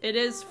 It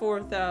is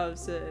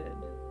 4,000.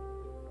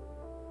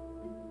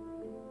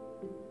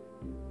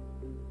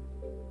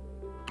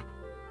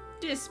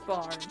 This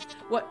barn.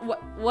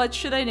 What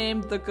should I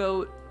name the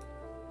goat?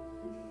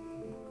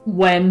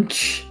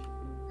 Wench.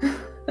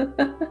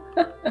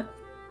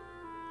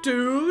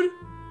 Dude.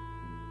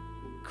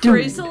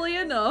 Crazily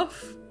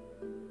enough,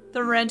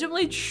 the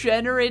randomly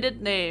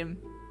generated name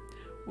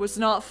was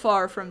not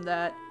far from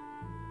that.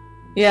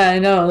 Yeah, I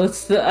know.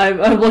 That's the,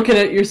 I'm looking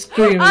at your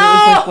stream and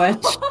it was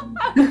like,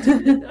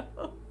 wench.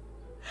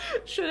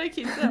 Should I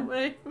keep that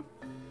way?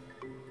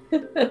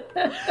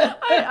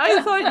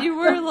 I thought you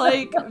were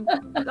like,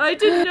 I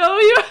didn't know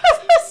you had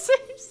the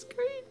same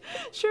screen.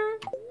 Sure.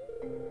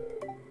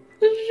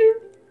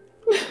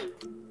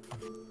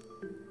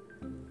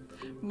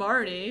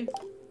 Marty,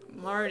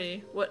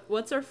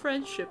 what's our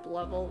friendship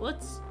level?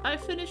 I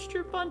finished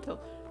your bundle.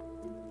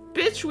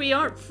 Bitch, we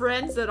aren't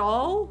friends at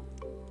all?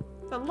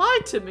 That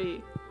lied to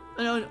me.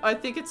 No, I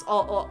think it's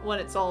all when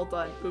it's all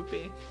done,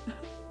 Poopy.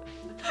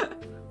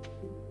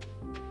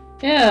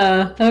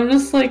 Yeah, I'm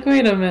just like,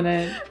 wait a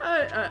minute.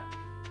 I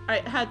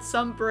had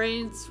some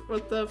brains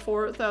with the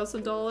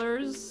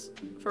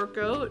 $4,000 for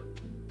goat,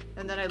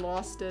 and then I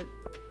lost it.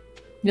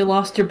 You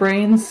lost your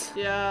brains?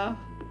 Yeah.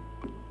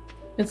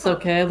 It's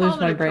okay, I lose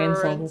my brains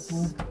all the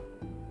occurrence. time.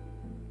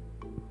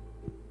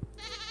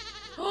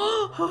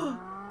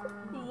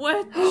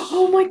 What?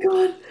 Oh my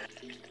god!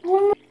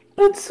 Oh my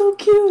god, it's so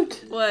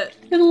cute! What?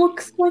 It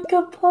looks like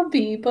a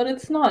puppy, but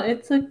it's not,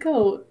 it's a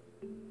goat.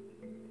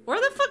 Where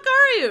the fuck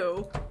are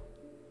you?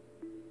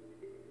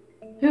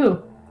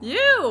 Who?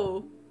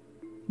 You!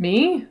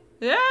 Me?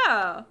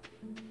 Yeah!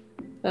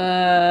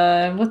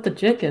 With the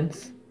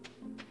chickens.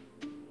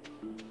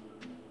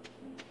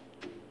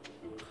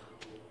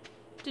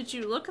 Did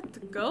you look at the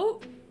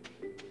goat?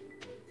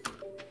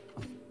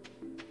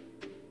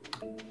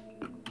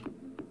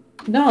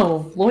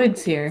 No,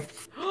 Lloyd's here.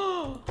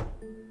 Ah!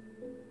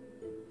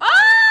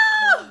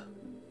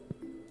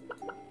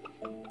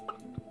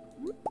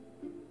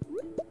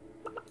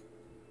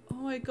 Oh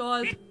my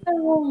god.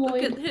 Oh, Look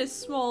Lloyd. at his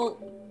small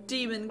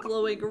demon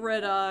glowing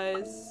red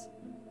eyes.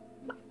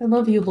 I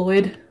love you,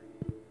 Lloyd.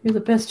 You're the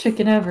best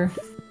chicken ever.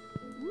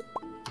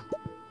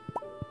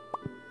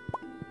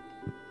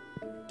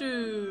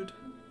 Dude.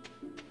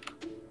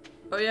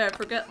 Oh yeah, I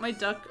forget my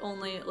duck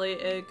only lay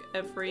egg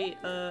every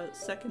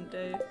second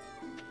day.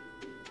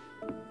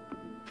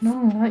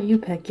 No, not you,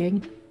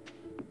 pecking.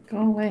 Go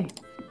away.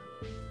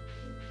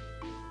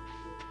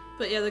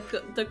 But yeah,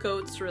 the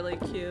goat's really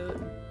cute.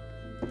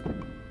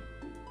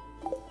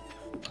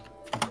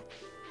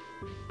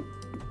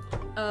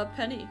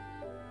 Penny.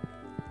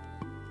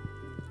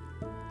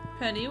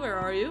 Penny, where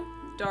are you?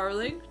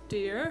 Darling,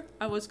 dear,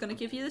 I was gonna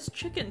give you this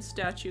chicken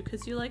statue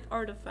because you like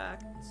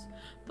artifacts,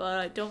 but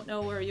I don't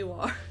know where you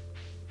are.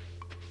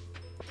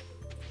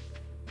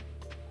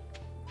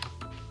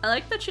 I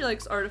like that she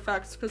likes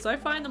artifacts because I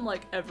find them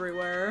like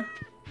everywhere.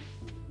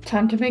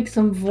 Time to make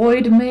some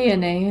void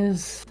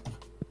mayonnaise.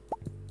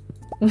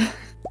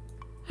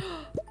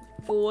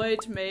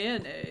 Void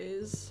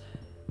mayonnaise.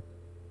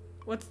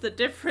 What's the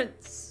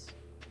difference?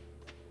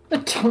 I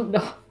don't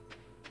know.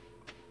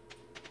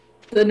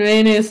 The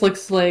mayonnaise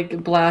looks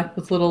like black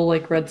with little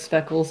like red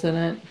speckles in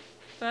it.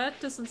 That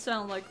doesn't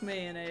sound like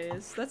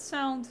mayonnaise. That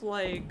sounds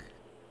like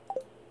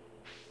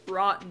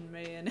rotten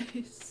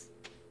mayonnaise.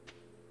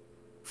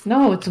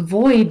 No, it's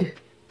void.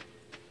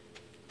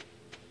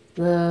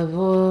 The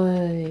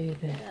void.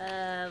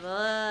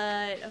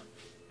 Void.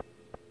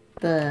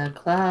 The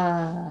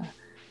claw.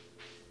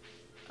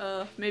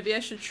 Maybe I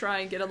should try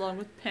and get along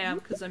with Pam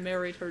because I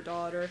married her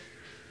daughter.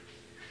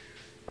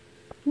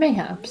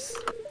 Mayhaps.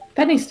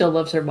 Penny still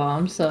loves her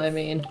mom, so I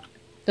mean,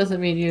 doesn't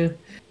mean you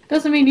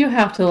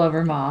have to love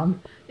her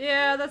mom.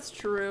 Yeah, that's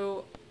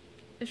true.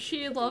 If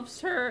she loves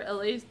her, at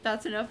least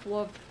that's enough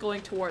love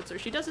going towards her.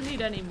 She doesn't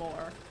need any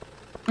more.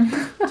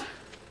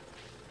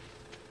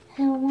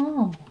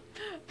 Hello.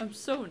 I'm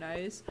so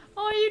nice.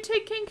 Oh, are you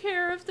taking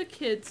care of the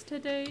kids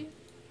today?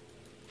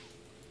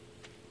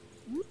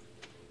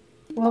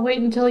 Well, wait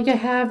until you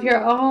have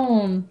your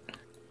own.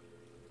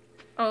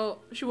 Oh,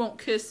 she won't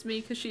kiss me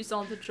because she's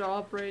on the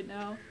job right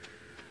now.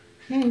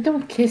 Yeah, you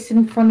don't kiss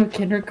in front of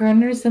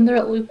kindergartners, and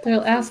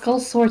they'll ask all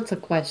sorts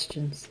of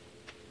questions.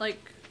 Like,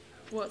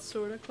 what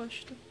sort of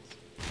questions?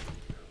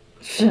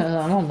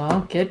 I don't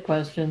know, kid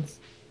questions.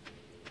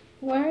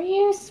 Why are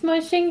you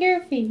smushing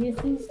your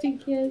faces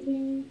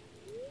together?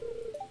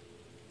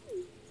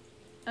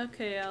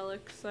 Okay,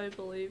 Alex, I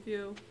believe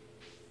you.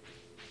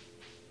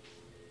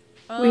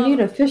 We need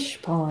a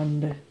fish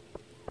pond.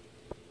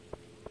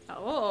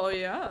 Oh,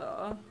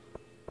 yeah.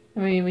 I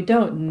mean, we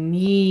don't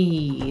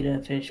need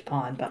a fish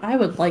pond, but I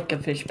would like a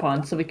fish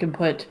pond so we can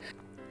put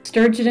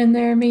sturgeon in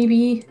there,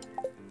 maybe?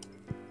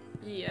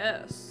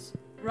 Yes.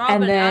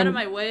 Robin, out of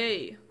my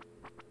way.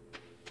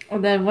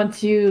 And then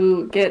once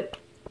you get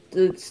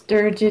the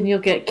sturgeon, you'll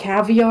get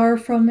caviar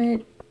from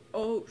it.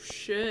 Oh,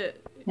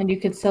 shit. And you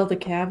could sell the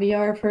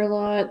caviar for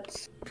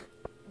lots.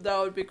 That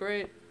would be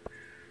great.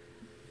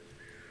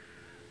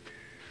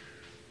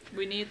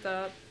 We need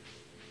that.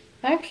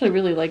 I actually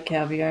really like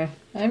caviar.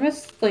 I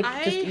miss, like,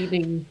 just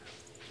eating...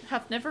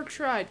 have never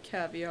tried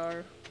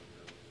caviar.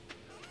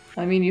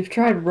 I mean, you've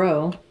tried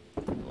roe.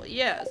 Well,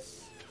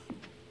 yes.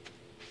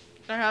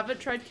 I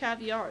haven't tried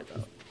caviar,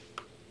 though.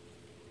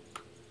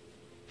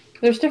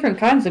 There's different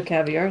kinds of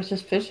caviar, it's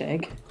just fish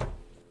egg.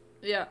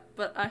 Yeah,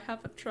 but I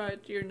haven't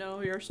tried, you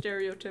know, your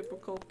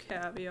stereotypical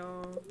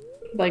caviar.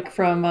 Like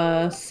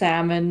from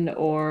salmon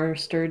or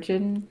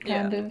sturgeon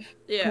kind of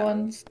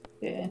ones?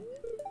 Yeah.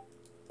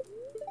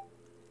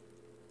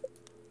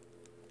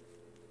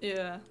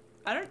 Yeah.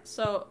 I don't,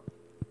 so,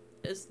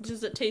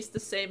 does it taste the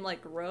same like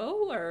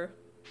roe, or?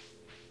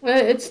 Well,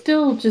 it's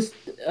still just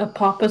a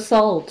pop of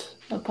salt.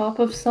 A pop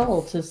of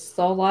salt is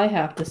all I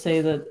have to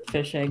say that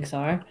fish eggs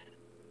are.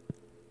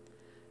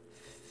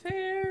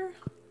 Fair.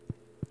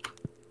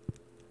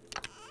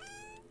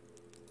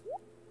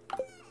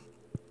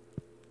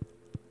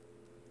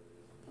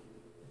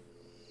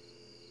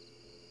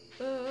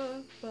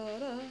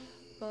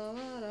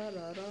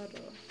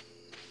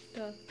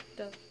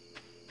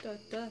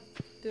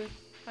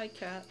 Hi,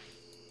 cat.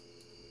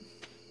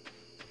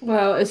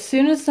 Wow, as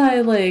soon as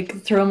I,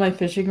 like, throw my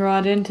fishing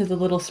rod into the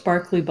little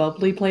sparkly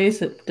bubbly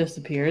place, it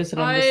disappears,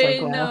 and I'm just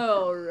like, wow. I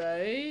know,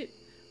 right?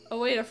 Oh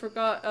wait, I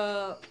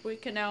forgot, we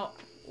can now...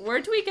 Where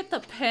do we get the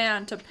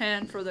pan to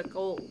pan for the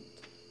gold?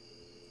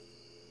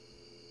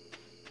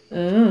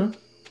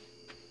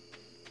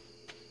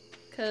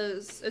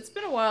 Cause it's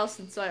been a while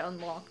since I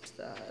unlocked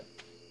that.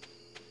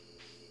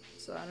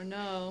 So I don't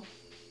know.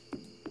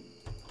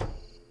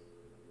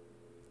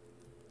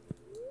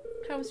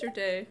 How was your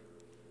day?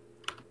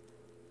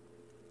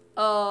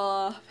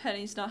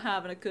 Penny's not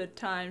having a good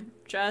time.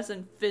 Jazz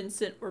and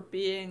Vincent were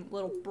being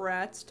little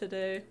brats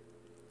today.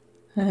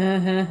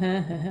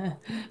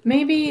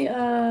 Maybe,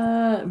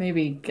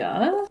 maybe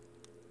Gus?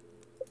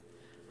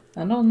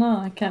 I don't know,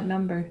 I can't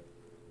remember.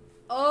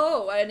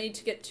 Oh, I need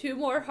to get 2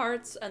 more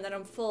hearts and then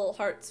I'm full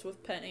hearts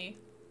with Penny.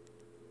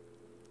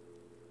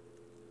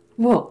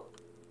 Whoa.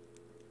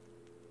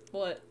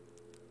 What?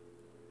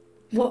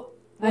 Whoa.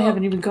 I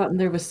haven't even gotten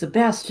there with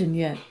Sebastian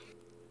yet.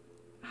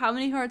 How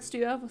many hearts do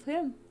you have with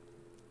him?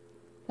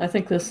 I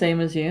think the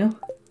same as you.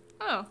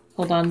 Oh.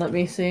 Hold on, let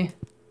me see.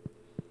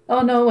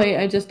 Oh no, wait,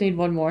 I just need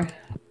 1 more.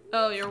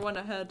 Oh, you're 1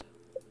 ahead.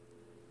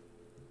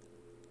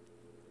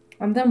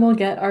 And then we'll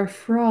get our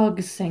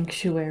frog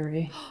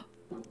sanctuary.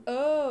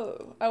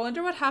 Oh, I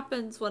wonder what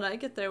happens when I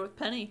get there with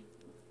Penny.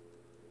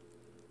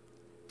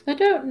 I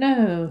don't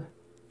know.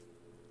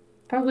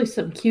 Probably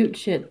some cute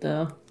shit,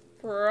 though.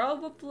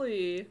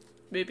 Probably.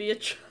 Maybe a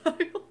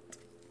child.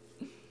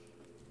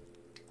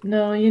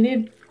 No, you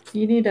need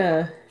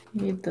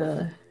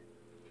the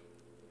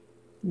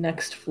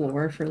next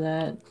floor for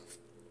that.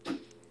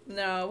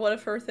 No, what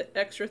if her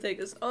extra thing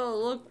is, oh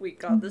look, we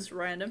got this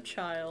random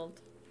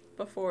child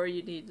before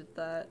you needed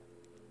that.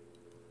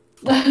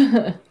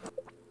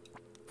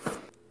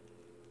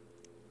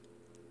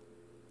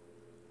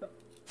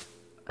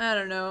 I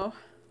don't know.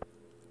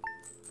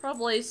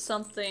 Probably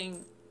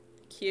something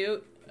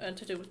cute and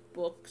to do with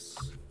books.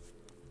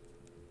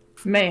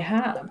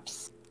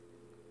 Mayhaps.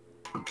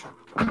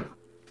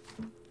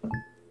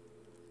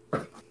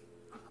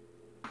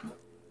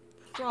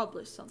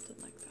 Probably something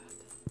like that.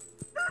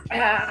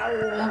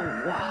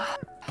 Ow.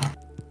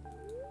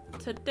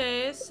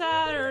 Today is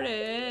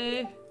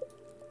Saturday.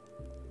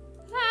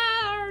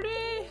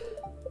 Saturday.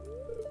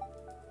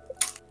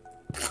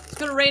 It's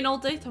gonna rain all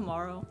day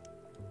tomorrow.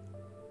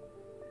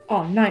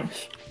 Oh,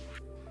 nice.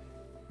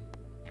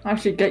 I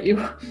should get you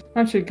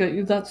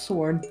that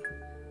sword.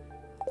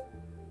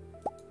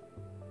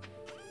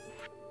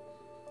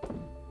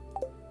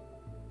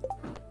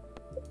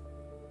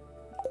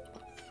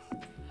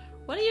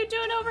 What are you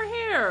doing over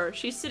here?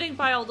 She's sitting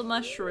by all the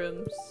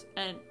mushrooms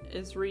and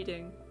is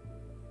reading.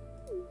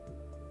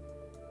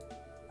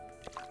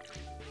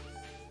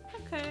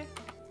 Okay.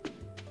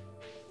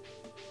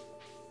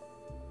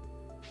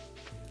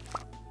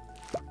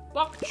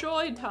 Bok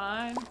choy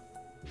time.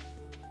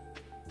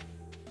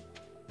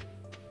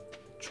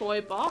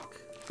 Choy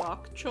bok?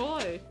 Bok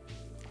choy.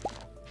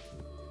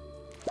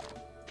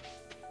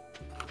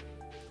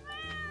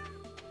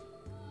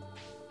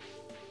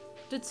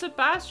 Did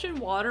Sebastian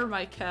water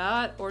my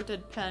cat, or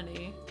did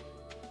Penny?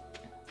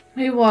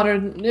 He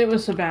watered. It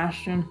was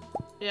Sebastian.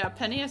 Yeah,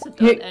 Penny hasn't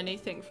done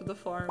anything for the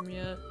farm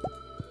yet.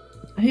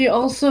 He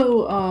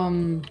also,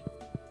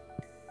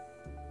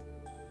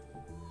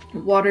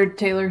 watered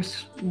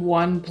Taylor's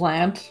 1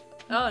 plant.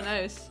 Oh,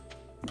 nice.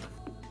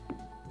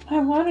 I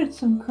watered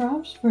some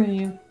crops for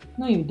you.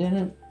 No, you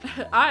didn't.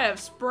 I have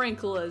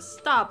sprinklers.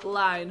 Stop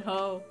lying,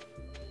 ho.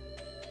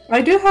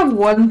 I do have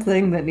 1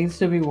 thing that needs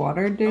to be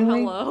watered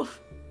daily. Oh, hello.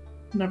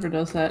 Never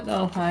does that.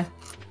 Oh, hi.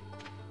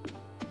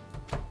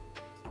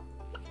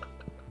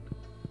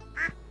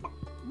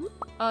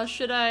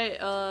 Should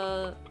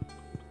I,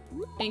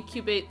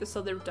 incubate this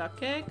other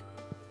duck egg?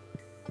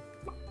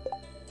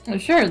 Oh,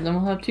 sure, then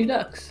we'll have 2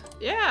 ducks.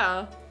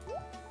 Yeah!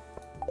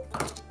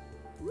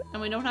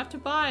 And we don't have to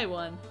buy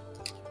one.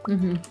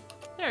 Mm-hmm.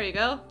 There you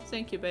go. It's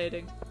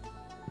incubating.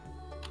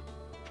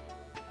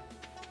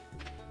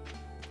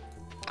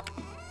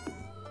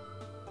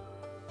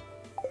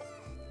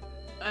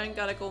 I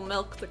gotta go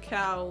milk the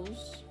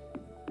cows.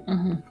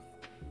 Mm-hmm.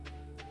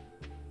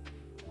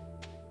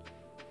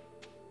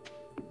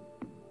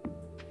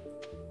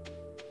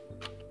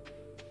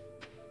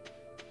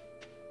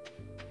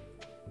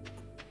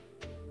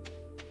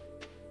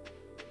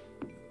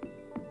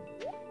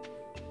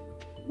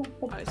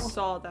 I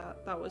saw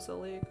that. That was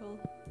illegal.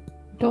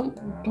 Don't.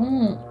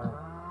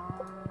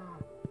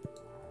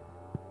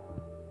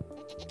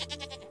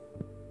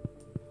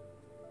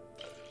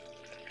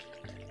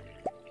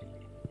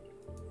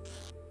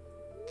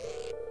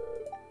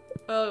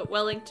 Oh,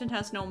 Wellington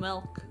has no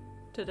milk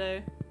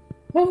today.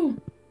 Oh.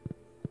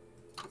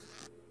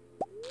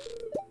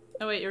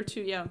 Oh wait, you're too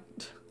young.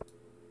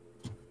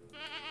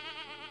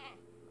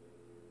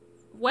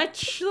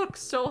 Wetch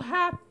looks so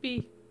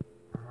happy.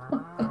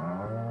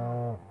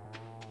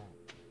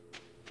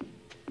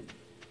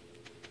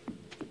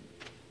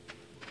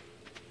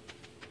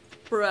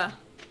 Bruh.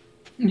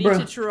 We need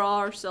to draw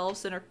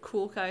ourselves in our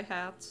cool guy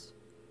hats.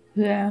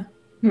 Yeah,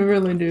 we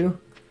really do.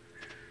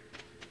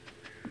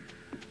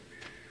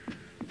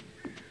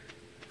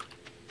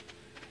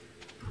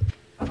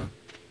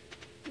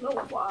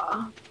 Oh,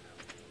 wow.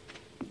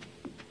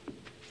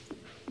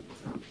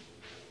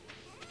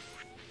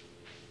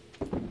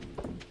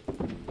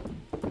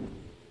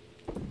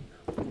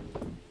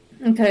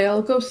 Okay,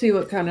 I'll go see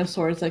what kind of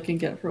swords I can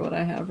get for what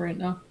I have right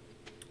now.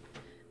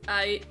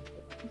 Oh,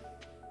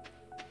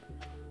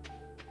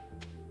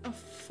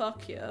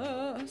 fuck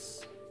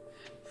yes.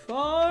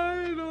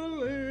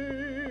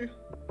 Finally!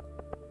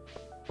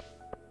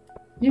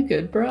 You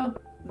good, bro?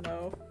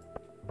 No.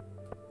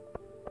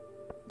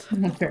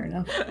 Fair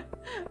enough.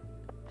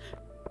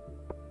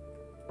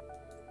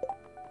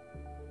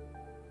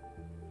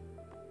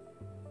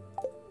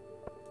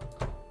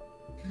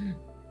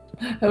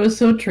 I was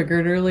so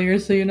triggered earlier,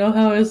 so you know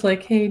how I was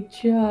like, hey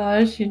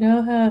Josh, you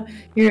know how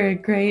you're a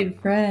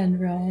great friend,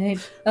 right?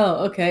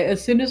 Oh, okay.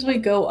 As soon as we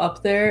go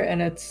up there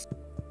and it's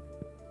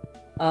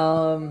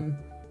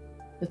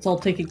all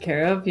taken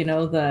care of, you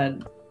know,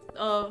 that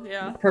Oh,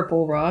 yeah.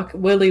 purple rock,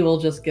 Willy will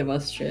just give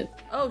us shit.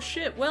 Oh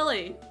shit,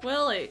 Willy!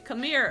 Willy,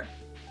 come here!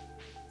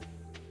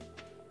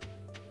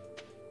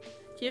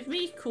 Give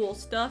me cool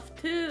stuff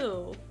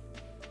too!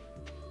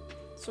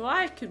 So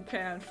I can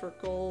pan for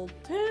gold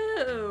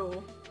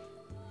too!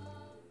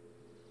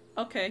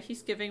 Okay,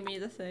 he's giving me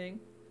the thing.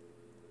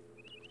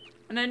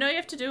 And I know you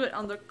have to do it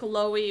on the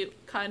glowy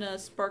kind of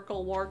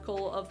sparkle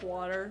warkle of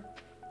water.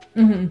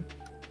 Mm-hmm.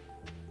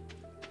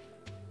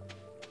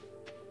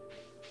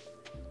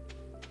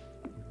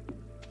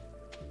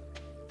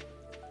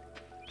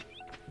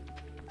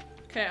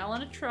 Okay, I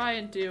want to try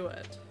and do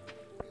it.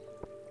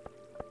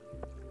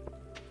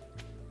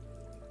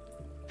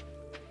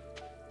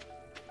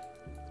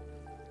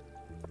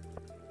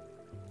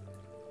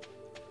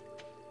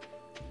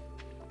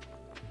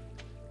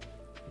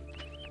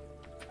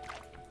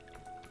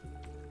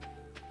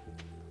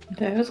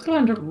 Okay, let's go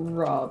on to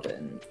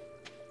Robin.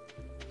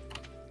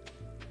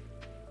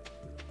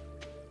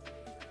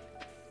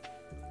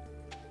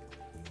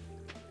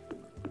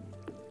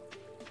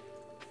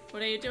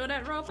 What are you doing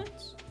at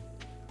Robin's?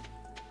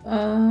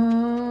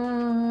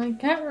 I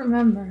can't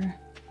remember.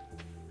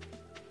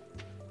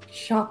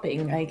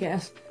 Shopping, I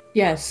guess.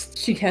 Yes,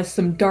 she has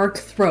some dark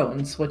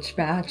thrones, which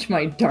match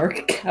my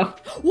dark cow.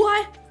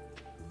 What?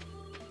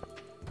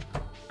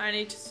 I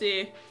need to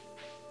see.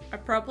 I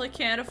probably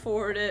can't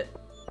afford it.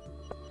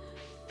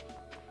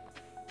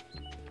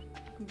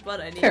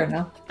 But I need Fair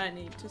enough. I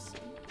need to see.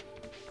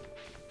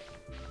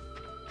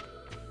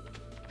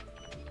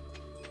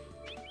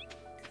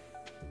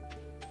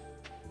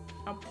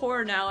 I'm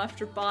poor now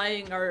after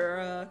buying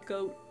our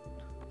goat.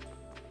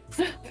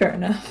 Fair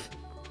enough.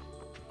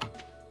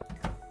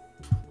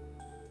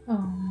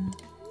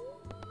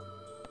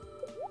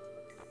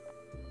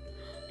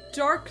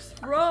 Dark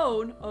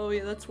Throne! Oh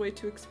yeah, that's way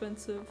too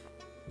expensive.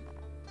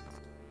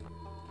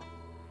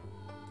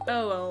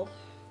 Oh well.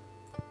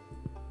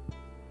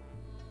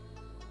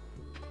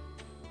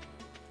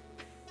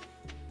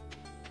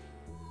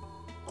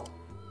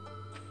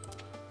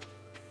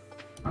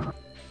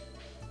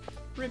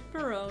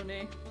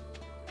 Ripperoni.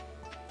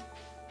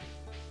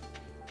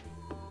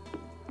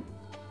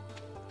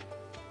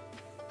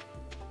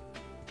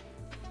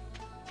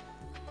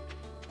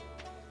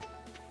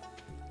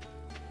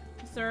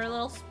 Is there a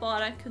little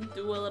spot I can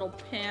do a little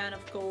pan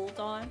of gold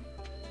on?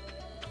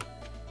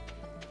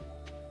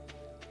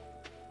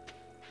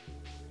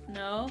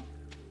 No?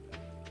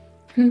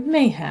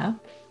 Mayhap.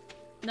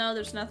 No,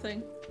 there's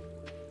nothing.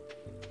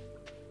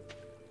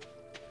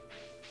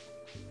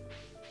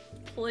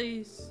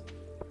 Please.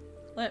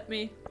 Let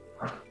me.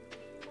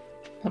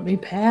 Let me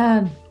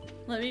pan.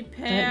 Let me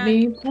pan. Let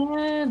me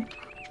pan.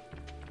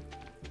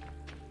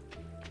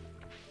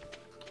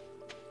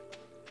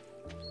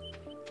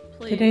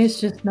 Please. Today's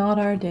just not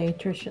our day,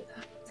 Trisha.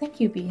 Thank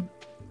you, Bean.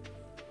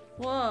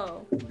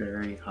 Whoa.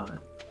 Very hot.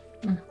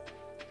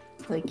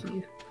 Thank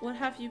you. What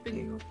have you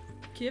been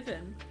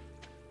given?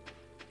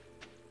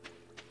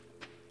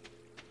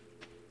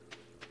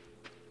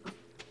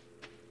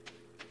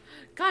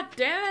 God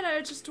damn it,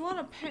 I just want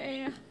to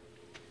pay.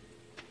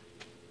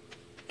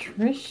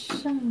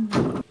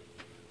 Trisha.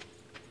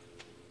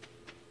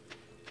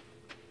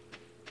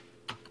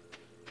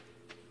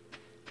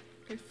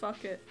 Okay,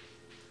 fuck it.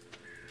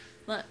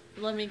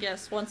 Let me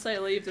guess, once I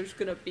leave there's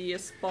gonna be a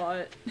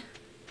spot.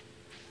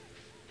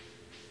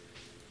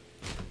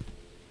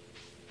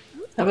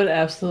 I would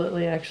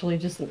absolutely actually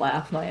just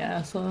laugh my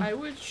ass off. I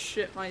would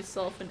shit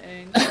myself in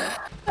anger.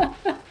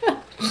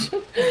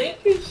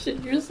 You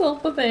shit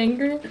yourself with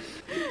anger.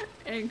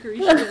 Angry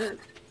shit.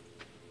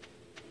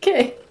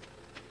 Okay.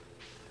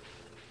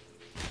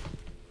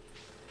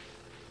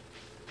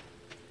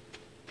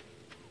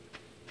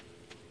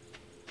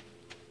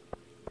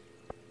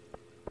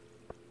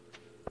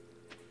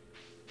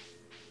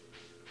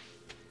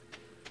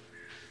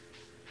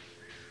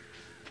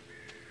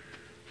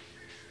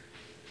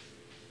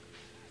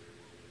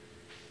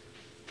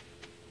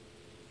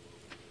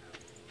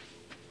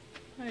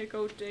 I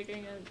go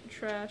digging in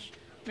trash.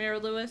 Mayor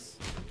Lewis?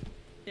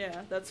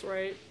 Yeah, that's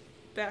right.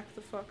 Back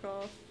the fuck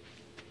off.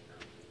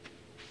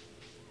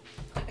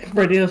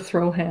 Ready to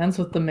throw hands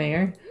with the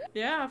mayor?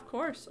 Yeah, of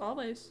course,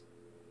 always.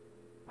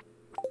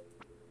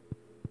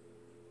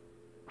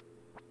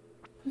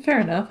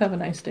 Fair enough. Have a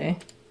nice day.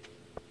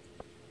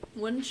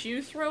 Wouldn't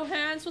you throw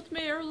hands with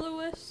Mayor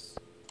Lewis?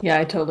 Yeah,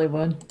 I totally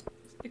would.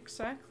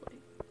 Exactly.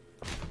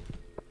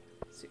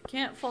 So you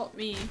can't fault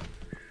me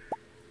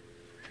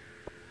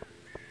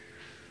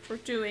for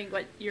doing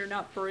what you're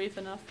not brave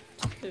enough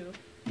to do.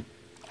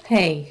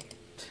 Hey.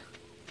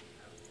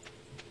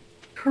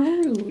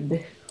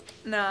 Crude.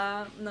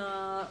 Nah,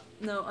 no,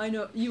 I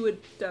know you would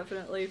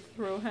definitely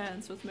throw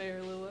hands with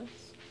Mayor Lewis.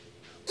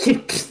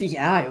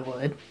 Yeah, I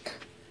would.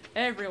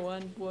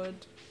 Everyone would.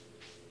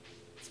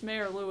 It's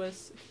Mayor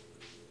Lewis.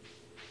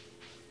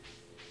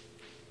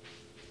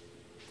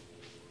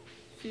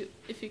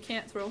 If you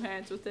can't throw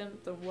hands with him,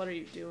 then what are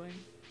you doing?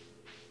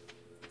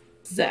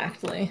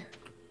 Exactly.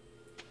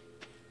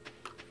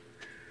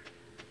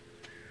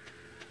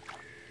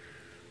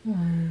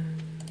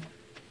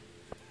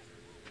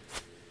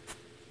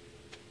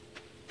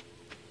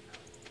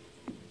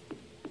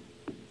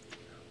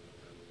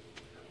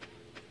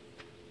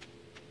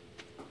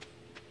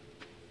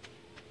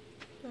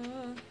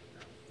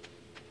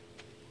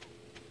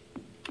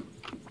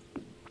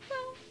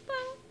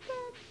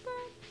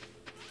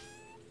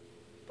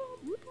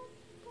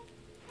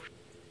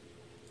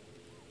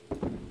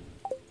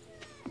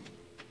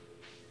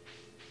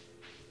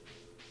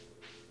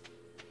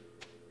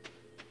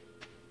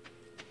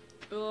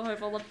 Oh, I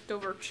have a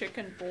leftover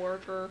chicken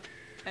burger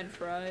and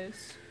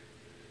fries.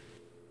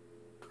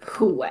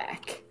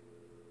 Whack.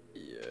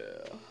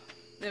 Yeah.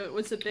 It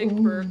was a big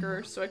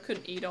burger, so I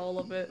couldn't eat all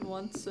of it in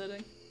one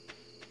sitting.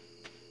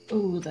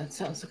 Ooh, that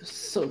sounds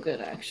so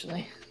good,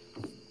 actually.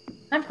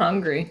 I'm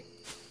hungry.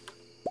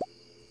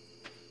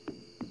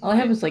 All I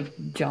have was like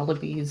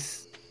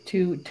Jollibee's,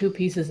 two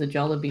pieces of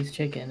Jollibee's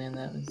chicken, and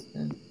that was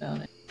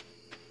about it.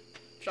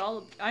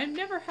 I've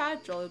never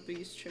had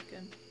Jollibee's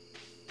chicken.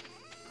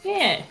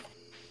 Yeah.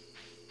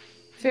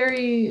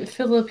 Very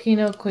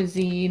Filipino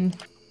cuisine.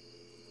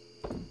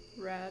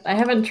 Rad. I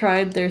haven't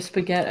tried their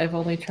spaghetti. I've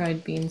only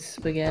tried beans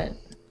spaghetti.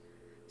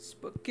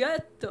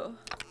 Spaghetti.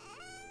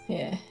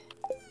 Yeah.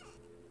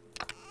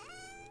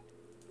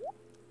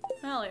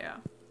 Hell yeah.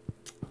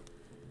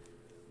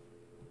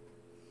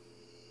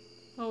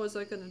 What was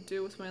I gonna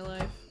do with my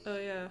life? Oh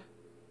yeah.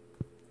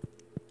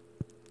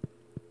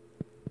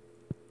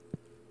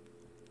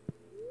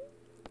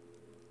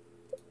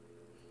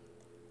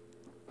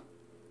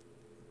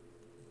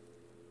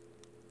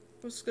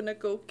 I was gonna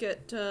go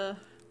get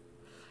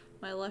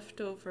my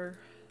leftover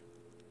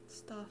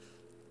stuff.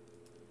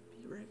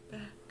 Be right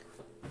back.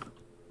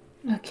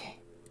 Okay.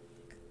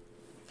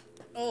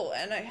 Oh,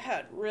 and I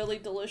had really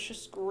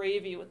delicious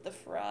gravy with the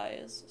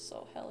fries,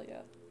 so hell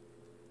yeah.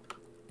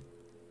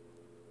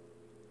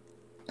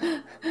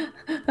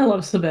 I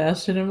love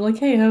Sebastian. I'm like,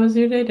 hey, how was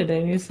your day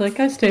today? And he's like,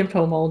 I stayed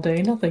home all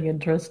day. Nothing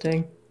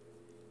interesting.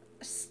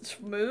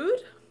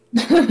 Mood?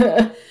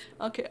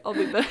 Okay, I'll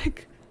be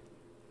back.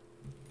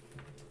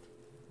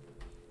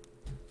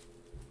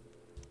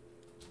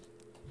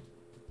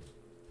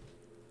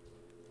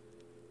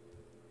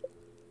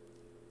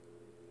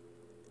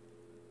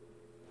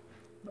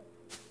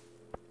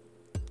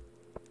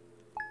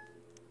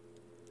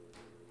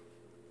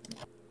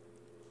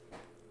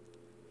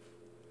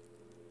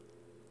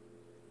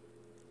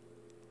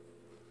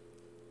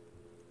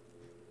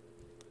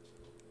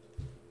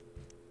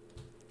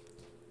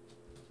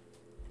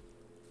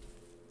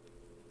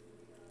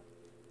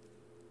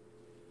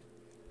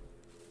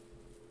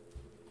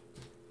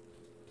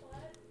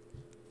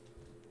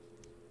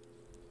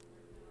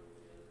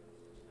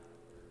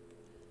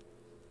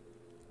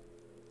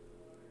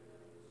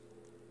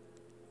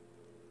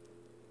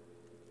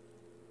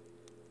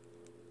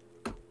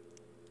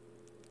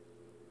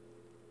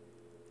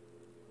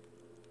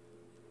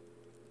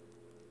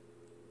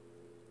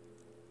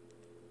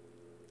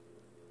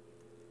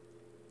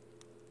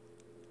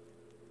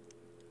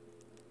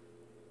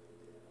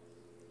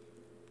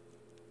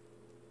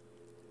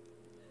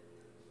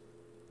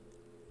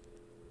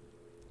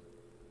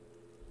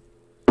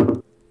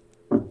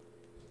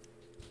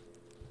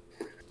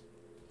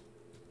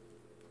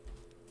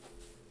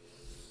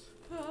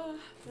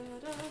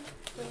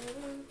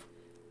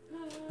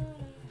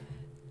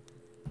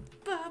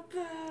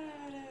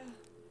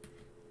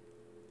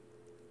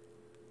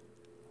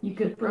 You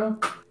good, bro?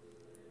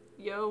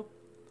 Yo.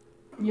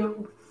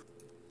 Yo.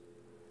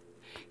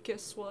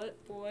 Guess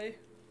what, boy?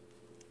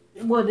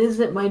 What is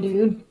it, my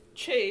dude?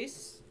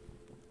 Chase.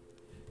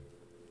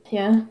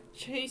 Yeah?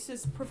 Chase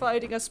is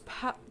providing us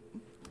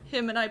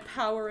him and I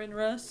power and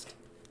rest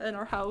in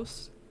our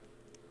house.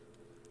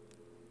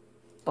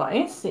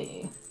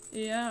 Spicy.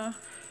 Yeah,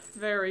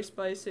 very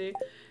spicy.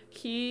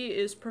 He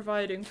is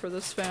providing for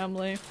this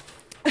family.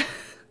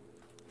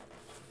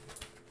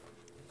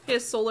 He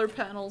has solar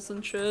panels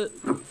and shit,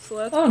 so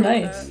that's oh,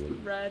 pretty nice.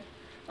 rad.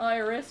 Oh,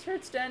 your wrist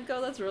hurts,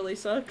 Danko? That really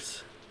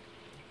sucks.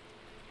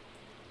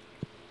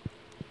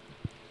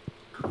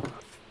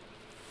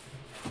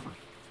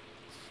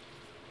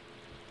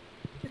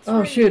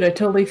 Oh shoot, I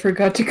totally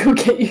forgot to go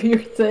get you your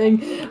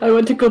thing. I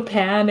went to go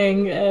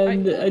panning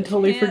and I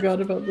totally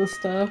forgot about this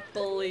stuff.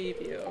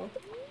 Believe you.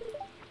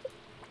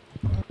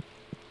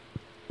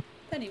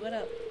 Penny, what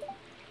up?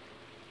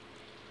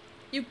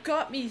 You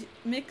got me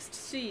mixed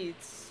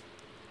seeds.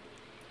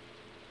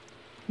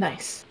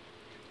 Nice.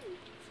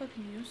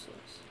 Fucking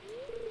useless.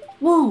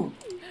 Whoa!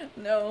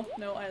 No,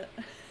 no,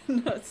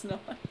 no, it's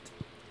not.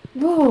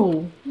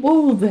 Whoa!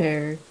 Whoa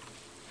there!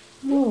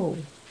 Whoa.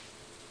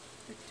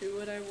 do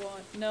what I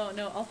want. No,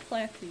 no, I'll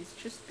plant these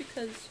just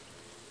because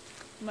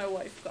my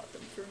wife got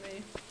them for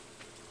me.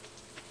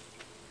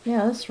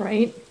 Yeah, that's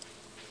right.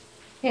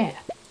 Yeah.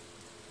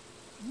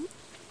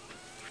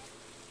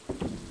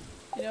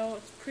 You know,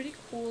 it's pretty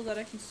cool that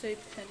I can say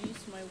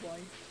pennies to my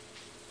wife.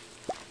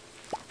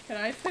 Can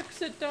I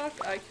fix it, Doc?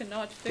 I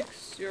cannot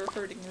fix your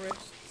hurting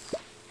wrists.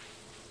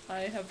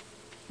 I have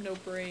no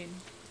brain.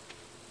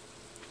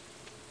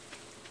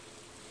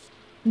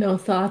 No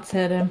thoughts,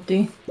 head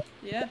empty.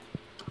 Yeah,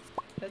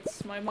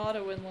 that's my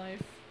motto in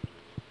life.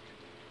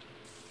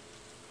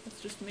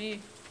 That's just me.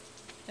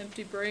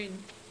 Empty brain.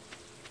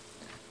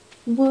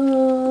 Whoa,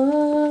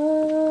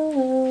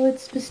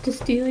 it's Mr.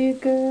 Steely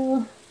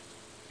Girl.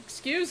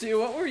 Excuse you,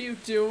 what were you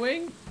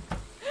doing?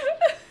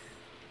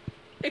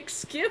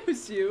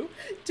 Excuse you?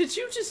 Did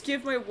you just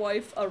give my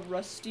wife a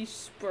rusty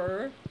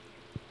spur?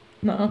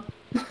 No.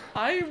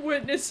 I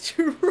witnessed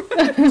you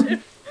run into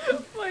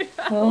my house.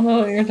 I don't know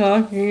what you're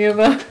talking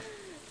about.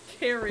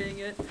 Carrying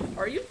it.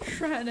 Are you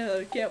trying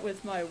to get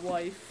with my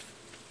wife?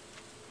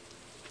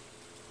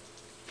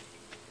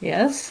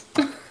 Yes?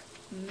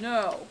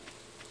 No.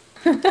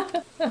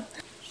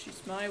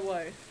 She's my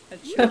wife, and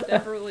she'll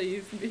never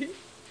leave me.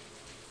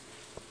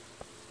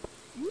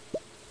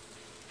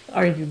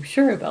 Are you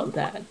sure about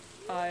that?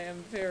 I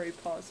am very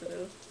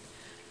positive.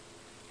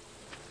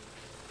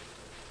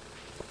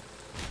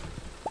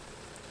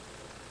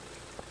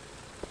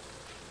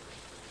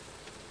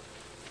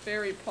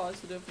 Very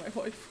positive my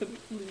wife wouldn't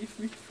leave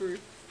me for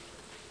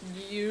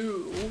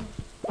you.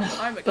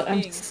 I'm a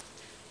king.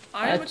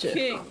 I'm a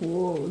king. Such a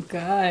cool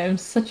guy. I'm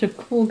such a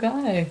cool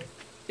guy.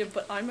 Yeah,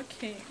 but I'm a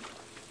king.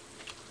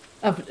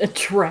 Of a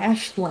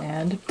trash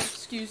land.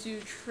 Excuse you,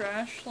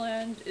 trash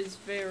land is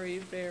very,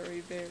 very,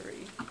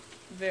 very,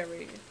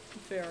 very,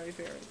 very,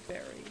 very,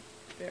 very,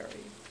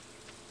 very.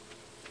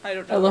 I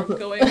don't know where I'm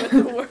going with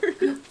the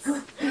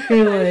words.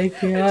 You're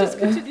like, yeah. I just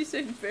continue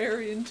saying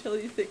very until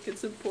you think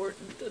it's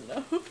important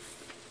enough.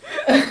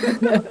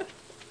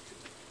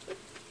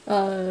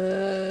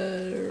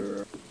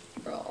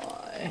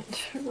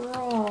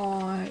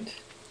 Right.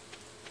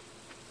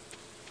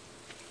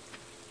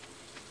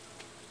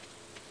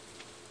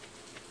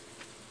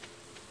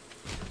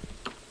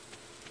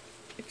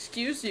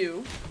 Excuse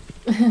you?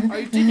 Are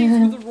you digging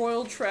through the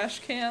royal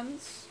trash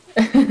cans?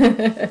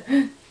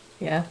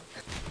 Yeah.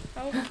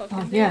 How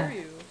fucking dare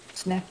you?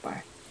 Snack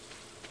bar.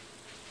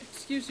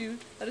 Excuse you,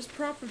 that is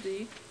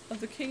property of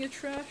the king of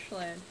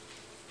Trashland.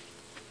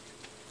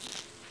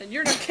 And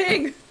you're not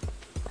king!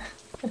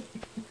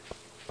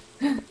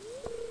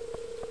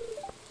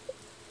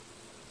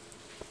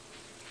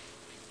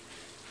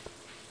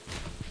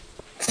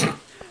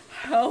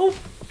 How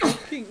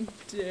fucking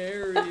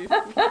dare you?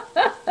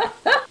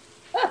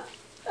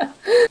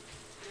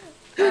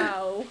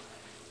 Ow.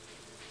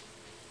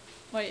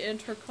 My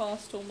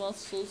intercostal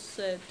muscles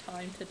said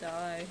time to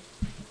die.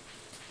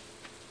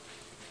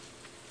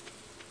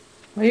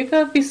 Why you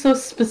gotta be so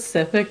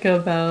specific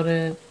about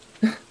it?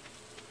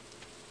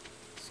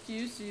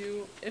 Excuse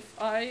you, if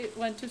I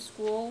went to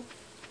school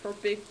for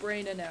big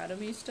brain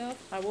anatomy stuff,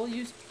 I will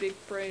use big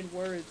brain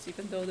words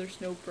even though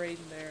there's no brain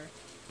there.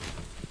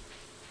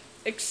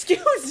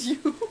 Excuse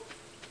you!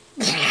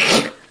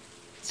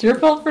 It's your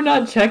fault for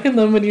not checking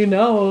them when you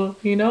know.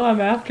 You know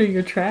I'm after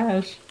your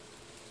trash.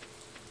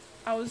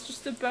 I was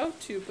just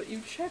about to, but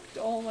you checked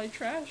all my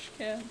trash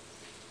cans.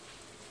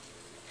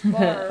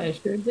 I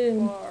sure did.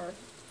 Bar.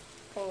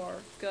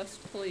 Gus,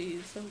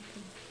 please, open.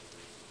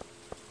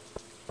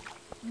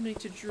 I need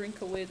to drink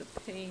away the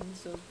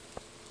pains of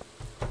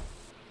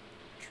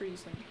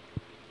treason.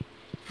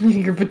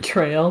 Your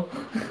betrayal.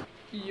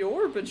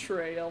 Your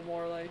betrayal,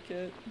 more like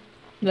it.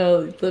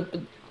 No,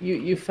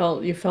 you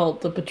felt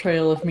the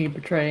betrayal of me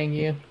betraying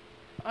you.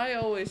 I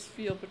always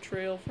feel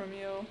betrayal from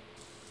you.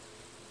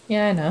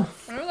 Yeah, I know.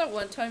 Remember that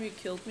one time you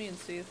killed me in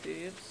Sea of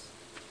Thieves?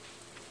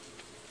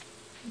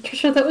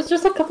 Trisha, that was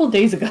just a couple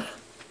days ago.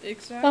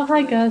 Exactly. Oh,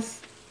 hi,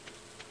 Gus.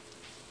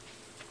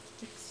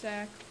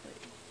 Exactly.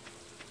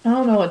 I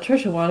don't know what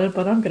Trisha wanted,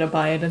 but I'm gonna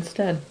buy it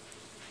instead.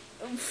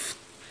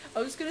 I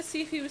was gonna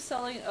see if he was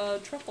selling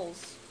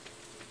truffles.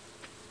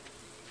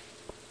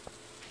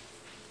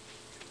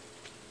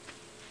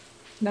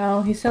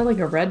 No, he's selling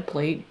a red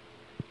plate.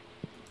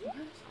 What?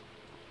 What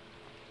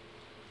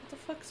the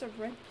fuck's a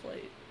red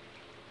plate?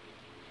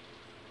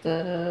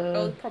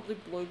 Oh, probably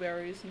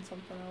blueberries and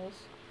something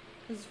else.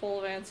 Because it's full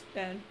of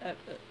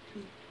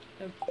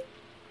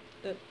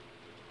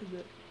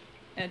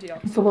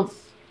antioxidants. Full of...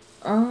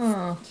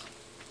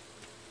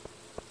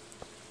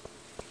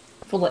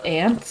 Full of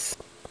ants?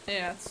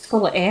 Ants.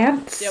 Full of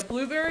ants? Yeah,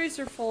 blueberries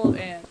are full of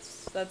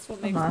ants. That's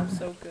what makes them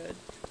so good.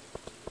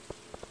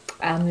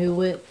 I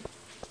knew it.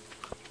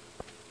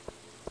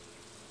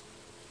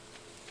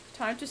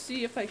 Time to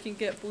see if I can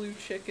get blue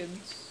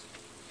chickens.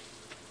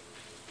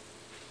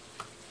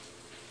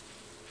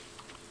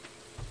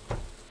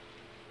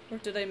 Or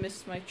did I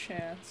miss my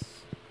chance?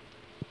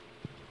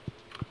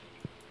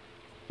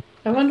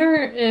 I wonder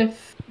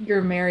if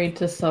you're married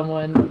to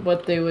someone,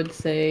 what they would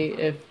say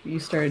if you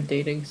started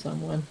dating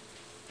someone.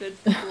 They'd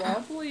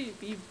probably probably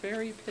be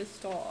very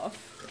pissed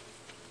off.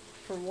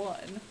 For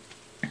one.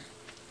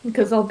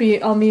 Because I'll be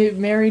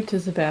married to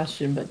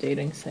Sebastian, but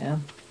dating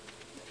Sam.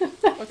 I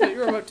thought you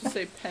were about to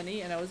say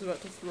Penny, and I was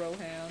about to throw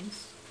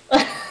hands.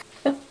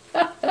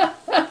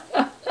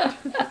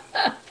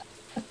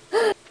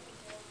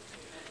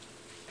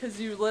 Because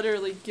you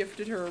literally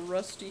gifted her a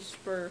rusty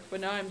spur,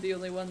 but now I'm the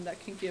only one that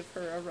can give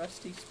her a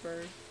rusty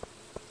spur.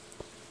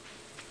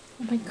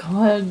 Oh my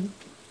god.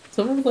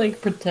 Someone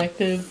like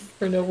protective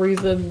for no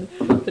reason.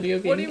 Video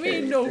game. What do you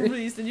mean no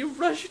reason? You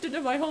rushed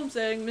into my home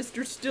saying,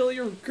 Mr. Still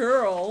your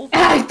girl.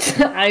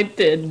 I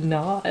did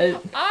not.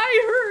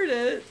 I heard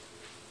it.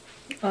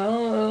 I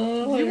don't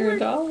know what you're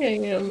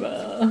talking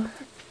about.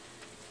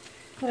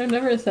 I've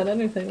never said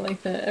anything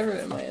like that ever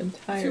in my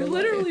entire life. You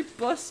literally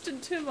bust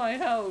into my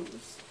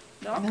house,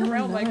 knock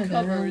around my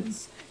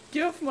cupboards,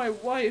 give my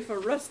wife a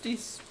rusty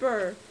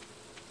spur,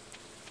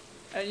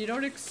 and you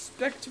don't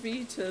expect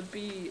me to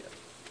be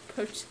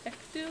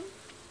protective?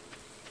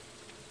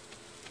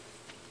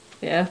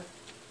 Yeah.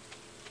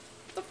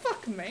 The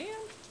fuck, man?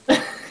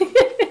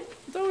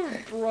 Those are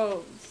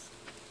bros.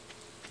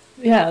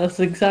 Yeah, that's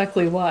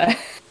exactly why.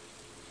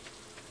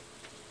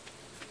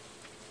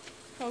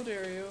 How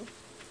dare you?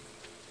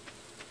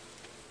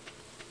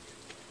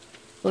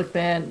 Look,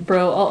 man,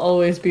 bro, I'll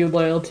always be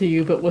loyal to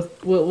you, but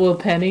will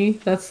Penny?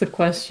 That's the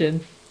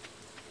question.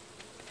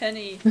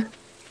 Penny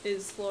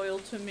is loyal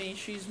to me.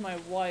 She's my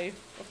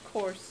wife, of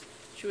course.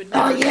 She would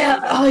never.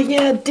 Oh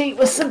yeah, date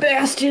with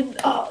Sebastian.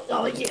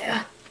 Oh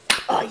yeah,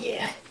 oh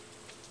yeah.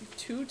 You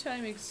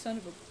two-timing son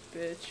of a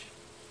bitch.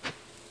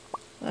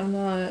 I'm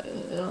not.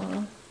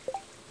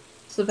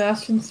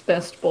 Sebastian's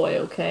best boy,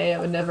 okay? I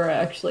would never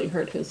actually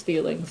hurt his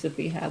feelings if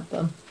he had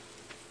them.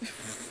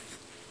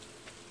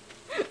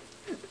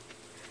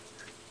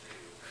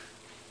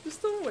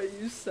 Just the way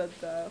you said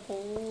that.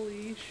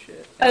 Holy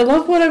shit. I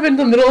love when I'm in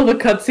the middle of a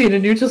cutscene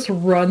and you just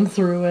run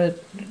through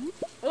it.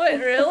 Wait,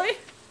 really?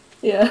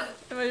 Yeah.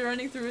 Am I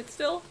running through it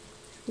still?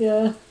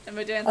 Yeah. Am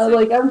I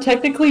dancing? I'm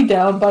technically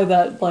down by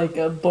that, like,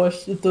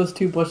 bush, those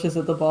two bushes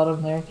at the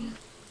bottom there.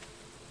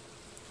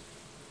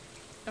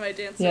 Am I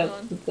dancing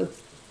on?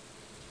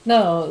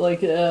 No,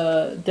 like,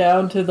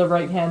 down to the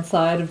right-hand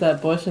side of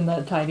that bush and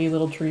that tiny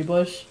little tree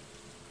bush.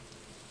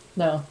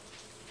 No.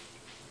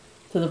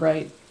 To the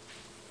right.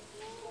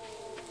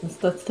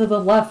 That's to the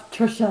left,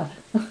 Trisha.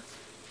 This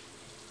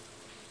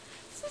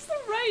is the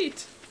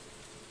right!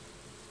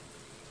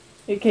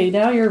 Okay,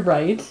 now you're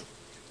right.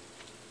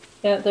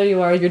 Yeah, there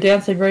you are. You're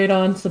dancing right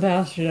on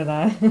Sebastian and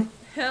I.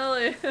 Hell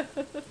yeah.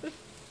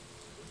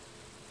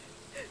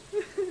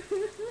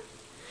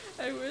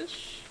 I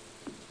wish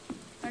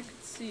I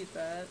could see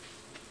that.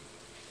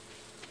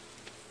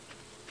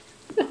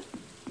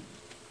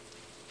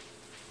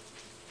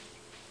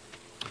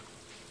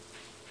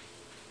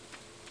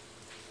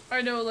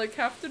 I know, like,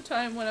 half the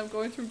time when I'm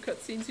going through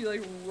cutscenes, you,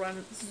 like,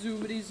 run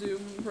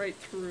zoomity-zoom right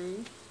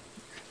through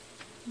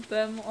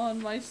them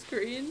on my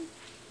screen.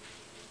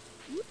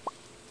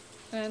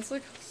 And it's,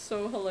 like,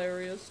 so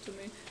hilarious to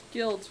me.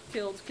 Guild,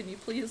 can you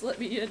please let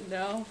me in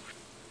now?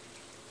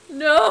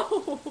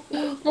 No!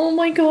 Oh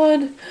my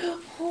god.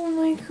 Oh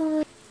my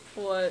god.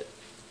 What?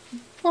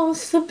 Oh,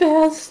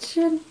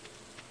 Sebastian.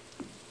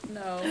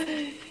 No.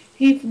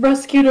 He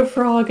rescued a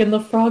frog and the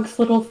frog's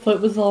little foot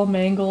was all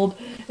mangled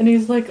and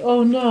he's like,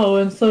 oh no,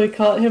 and so he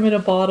caught him in a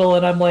bottle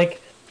and I'm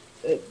like,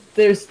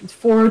 there's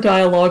 4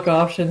 dialogue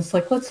options,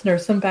 like, let's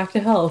nurse him back to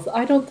health.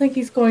 I don't think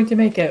he's going to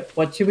make it.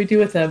 What should we do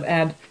with him?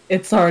 And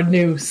it's our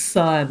new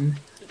son,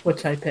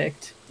 which I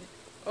picked.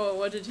 Oh,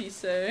 what did he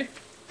say?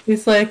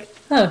 He's like,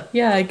 huh,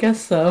 yeah, I guess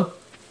so.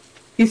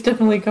 He's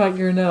definitely got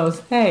your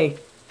nose. Hey.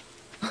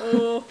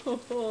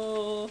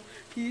 Oh,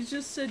 he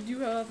just said you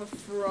have a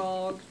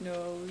frog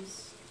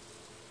nose.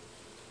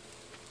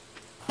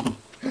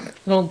 I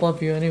don't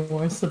love you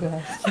anymore,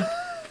 Sebastian.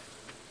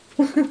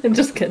 I'm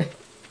just kidding.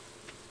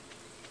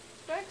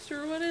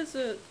 Baxter, what is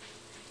it?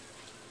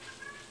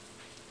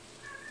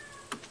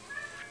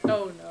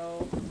 Oh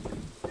no.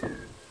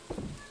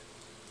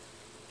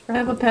 I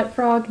have a pet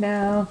frog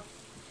now.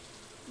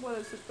 What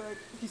is it, Beck?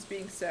 He's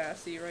being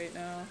sassy right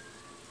now.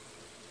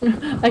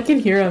 I can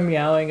hear him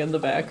meowing in the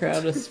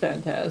background. It's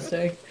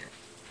fantastic.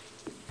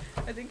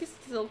 I think he's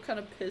still kind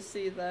of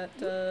pissy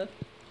that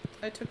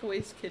I took away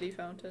his kitty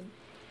fountain.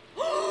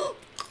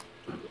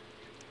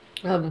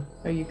 Are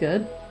you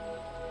good?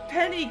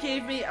 Penny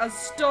gave me a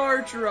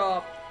star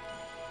drop!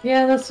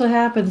 Yeah, that's what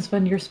happens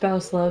when your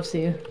spouse loves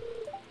you.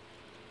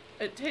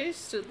 It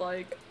tasted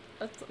like...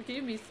 it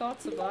gave me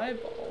thoughts of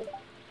eyeball.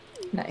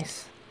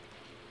 Nice.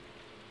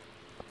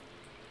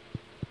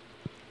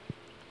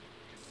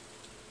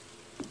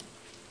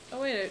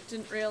 Oh wait, I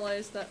didn't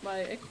realize that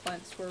my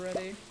eggplants were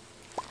ready.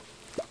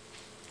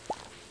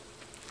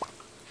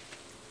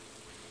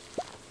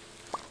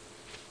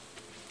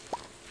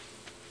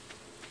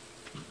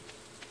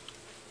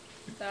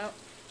 That,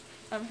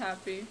 I'm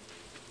happy.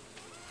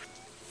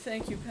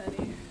 Thank you,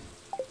 Penny.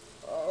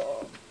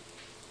 Oh.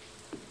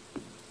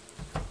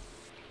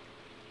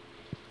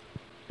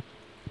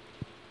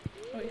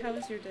 Wait, how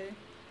was your day?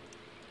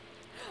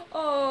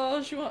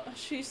 Oh,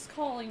 she's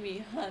calling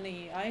me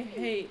honey. I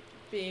hate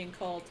being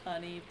called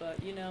honey,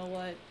 but you know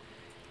what?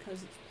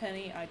 Because it's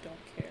Penny, I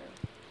don't care.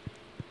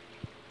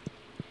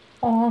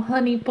 Oh,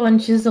 honey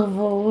bunches of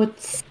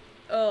oats.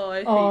 Oh,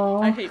 I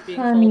Oh, hate being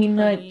honey called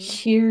nut honey.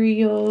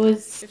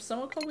 Cheerios. If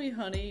someone called me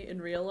honey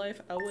in real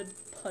life, I would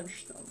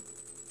punch them.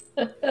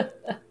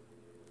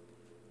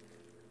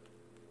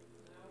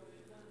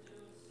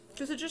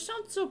 Because it just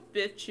sounds so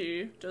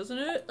bitchy, doesn't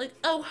it? Like,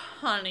 oh,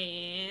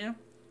 honey.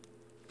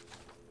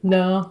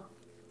 No.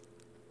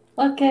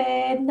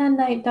 Okay,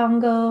 night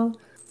dongo.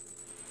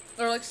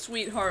 Or like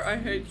sweetheart. I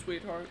hate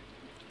sweetheart.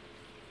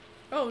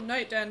 Oh,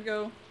 night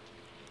dango.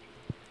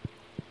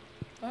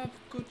 I have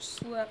a good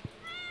sleep.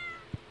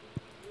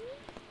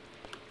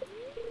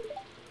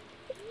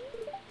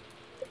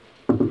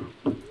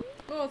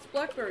 Oh, it's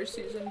blackberry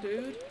season,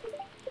 dude.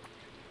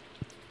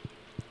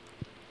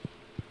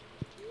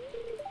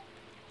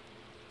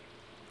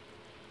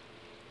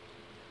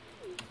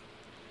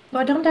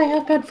 Why don't I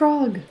have pet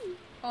frog?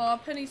 Aw,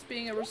 Penny's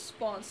being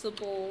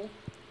irresponsible.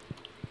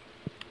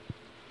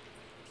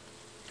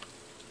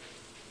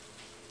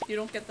 You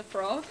don't get the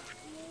frog?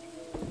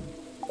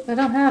 I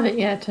don't have it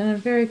yet, and I'm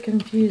very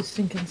confused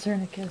and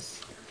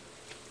concernicus.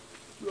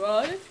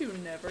 What if you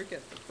never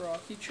get the frog?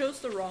 You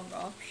chose the wrong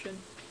option.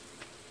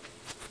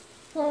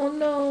 Oh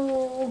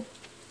no.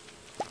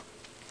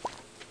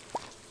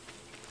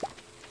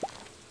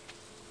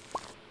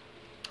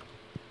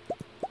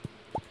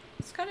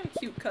 It's kind of a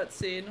cute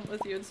cutscene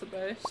with you and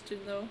Sebastian,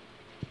 though.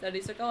 That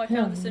he's like, oh, I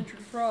found this injured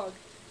frog.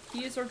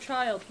 He is our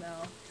child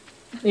now.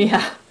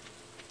 Yeah.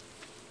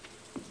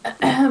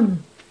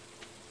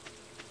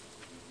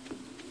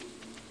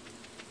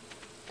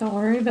 Don't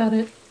worry about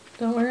it.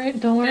 Don't worry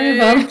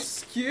about it.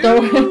 Excuse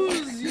Don't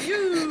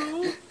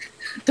you!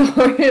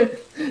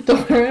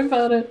 don't worry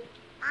about it.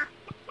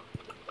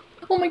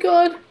 Oh my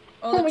god!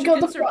 Oh, my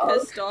god, the chickens are frog!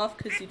 pissed off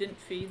because you didn't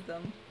feed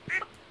them.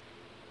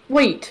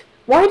 Wait,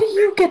 why do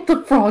you get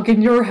the frog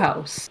in your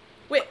house?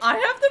 Wait, I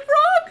have the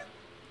frog?!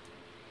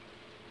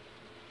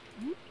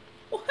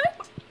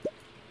 What?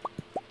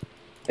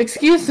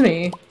 Excuse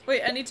me.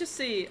 Wait, I need to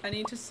see.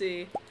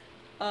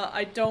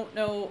 I don't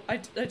know. I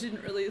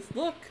didn't really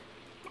look.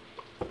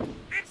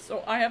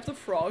 So I have the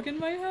frog in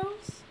my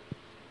house?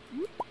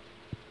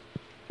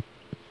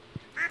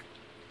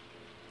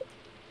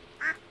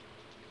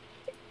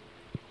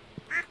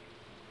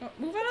 Oh,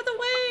 move out of the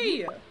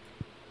way!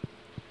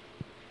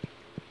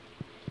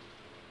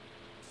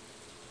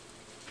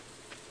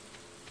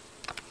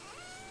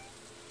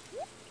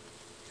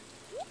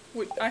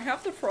 Wait, I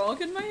have the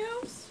frog in my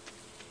house?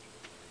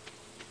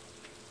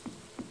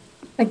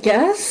 I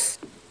guess?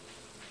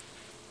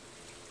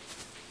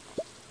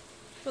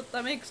 But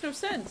that makes no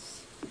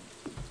sense.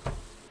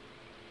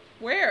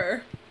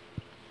 Where?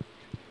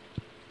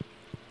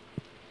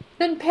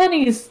 In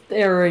Penny's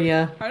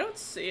area. I don't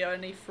see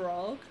any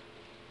frog.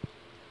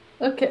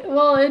 Okay,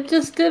 well, it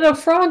just did a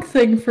frog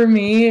thing for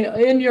me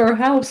in your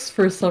house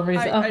for some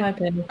reason. Hi,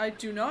 Penny. I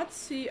do not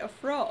see a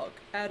frog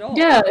at all.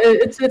 Yeah,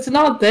 it's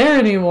not there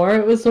anymore.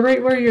 It was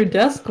right where your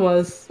desk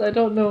was. I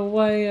don't know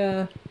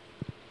why,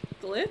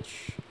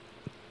 Glitch?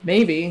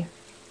 Maybe.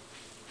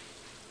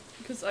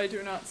 Because I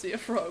do not see a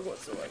frog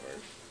whatsoever.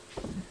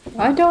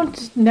 I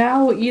don't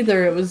now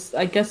either.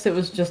 I guess it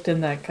was just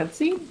in that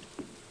cutscene.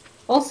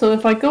 Also,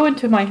 if I go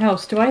into my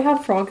house, do I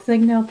have frog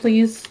thing now,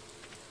 please?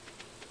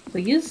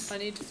 Please? I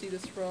need to see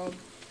this frog.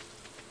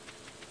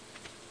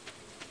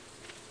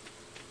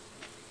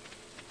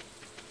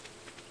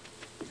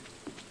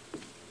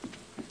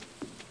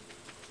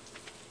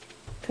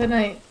 Do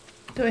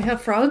I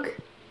have frog?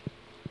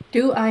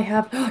 Do I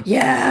have-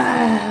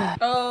 Yeah!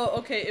 Oh,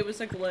 okay, it was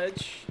a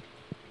glitch.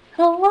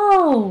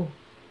 Hello!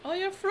 Oh,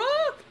 you have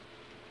frog!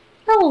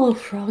 Hello,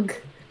 frog.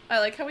 I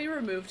like how he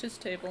removed his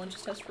table and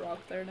just has frog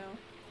there now.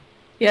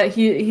 Yeah,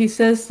 he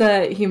says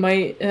that he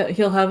might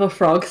he'll have a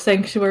frog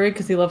sanctuary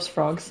because he loves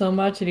frogs so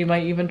much, and he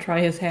might even try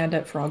his hand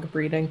at frog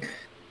breeding.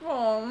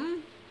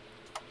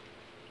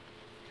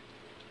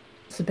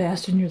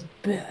 Sebastian, you're the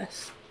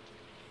best.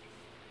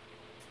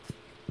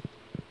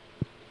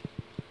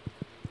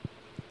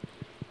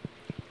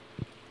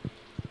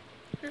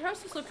 Your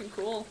house is looking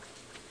cool.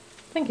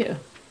 Thank you.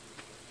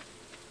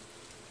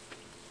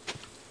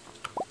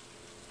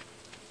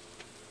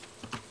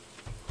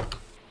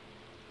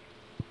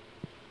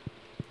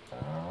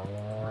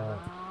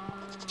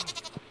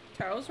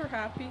 Cows are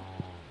happy.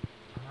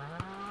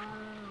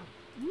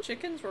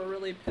 Chickens were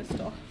really pissed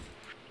off.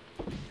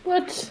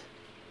 What?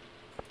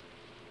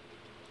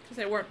 Because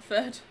they weren't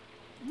fed.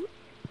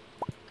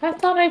 I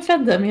thought I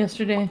fed them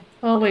yesterday.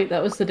 Oh wait,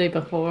 that was the day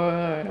before.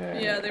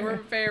 Yeah, they were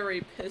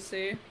very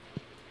pissy.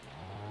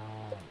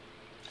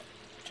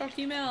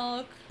 Chalky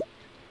milk.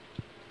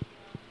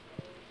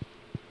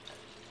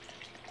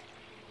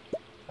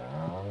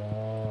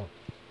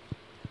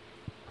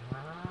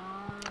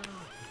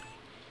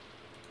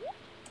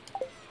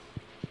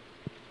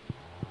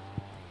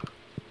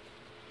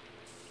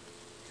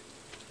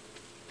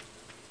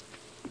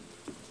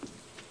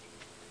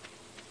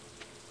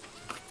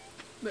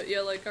 But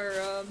yeah, like our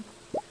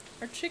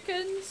Our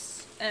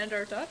chickens and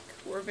our duck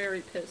were very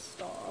pissed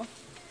off.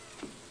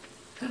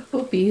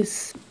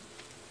 Oopies.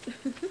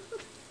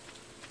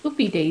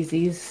 Oopie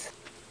daisies.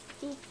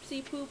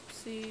 Oopsie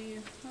poopsie.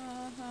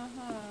 Ha ha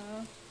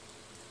ha.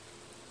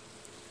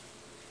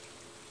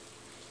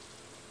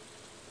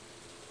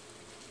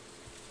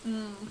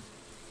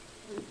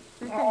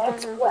 Oh,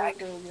 it's black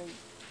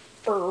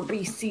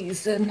Furby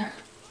season.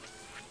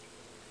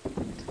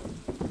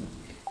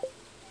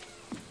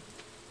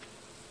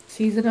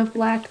 Season of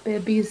black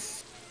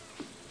babies.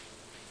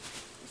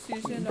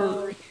 Season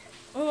of...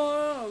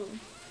 Oh!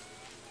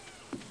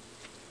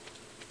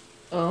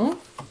 Oh?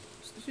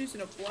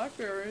 Season of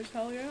blackberries,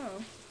 hell yeah.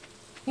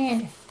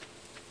 Yeah.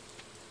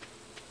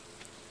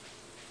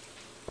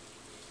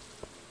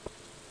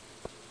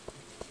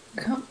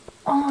 Come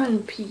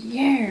on,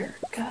 Pierre.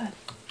 God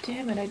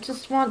damn it, I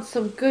just want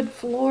some good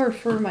floor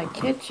for my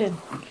kitchen.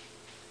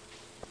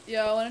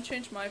 Yeah, I want to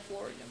change my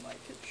flooring in my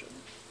kitchen.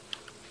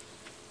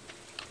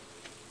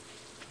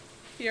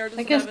 Pierre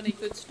doesn't have any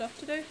good stuff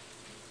today?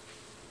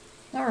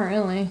 Not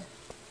really.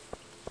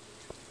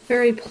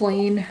 Very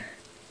plain.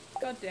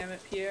 God damn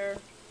it, Pierre.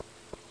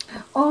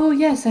 Oh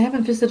yes, I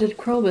haven't visited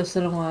Krobus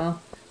in a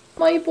while.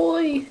 My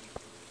boy!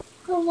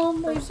 Hello,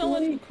 my For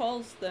someone who boy!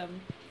 calls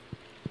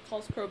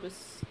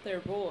Krobus their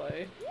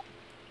boy.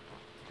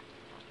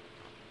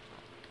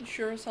 You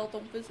sure as hell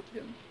don't visit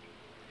him.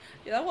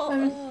 Yeah,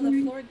 that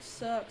the flooring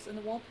sucks and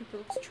the wallpaper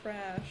looks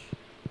trash.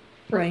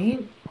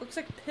 Right? Looks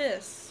like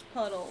piss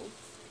puddles.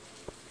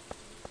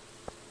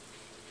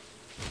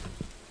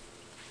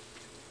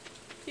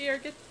 Pierre,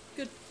 get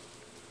good.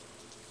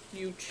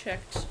 You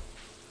checked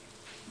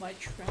my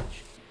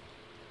trash.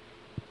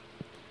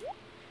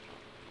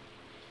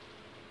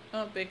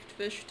 Oh, baked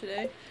fish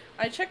today.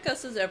 I check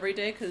Gus's every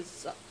day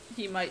because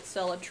he might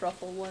sell a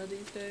truffle one of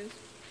these days.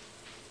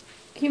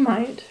 He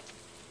might.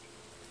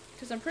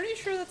 Because I'm pretty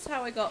sure that's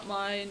how I got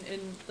mine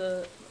in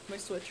my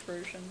Switch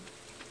version.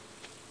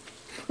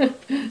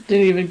 Didn't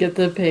even get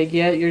the pig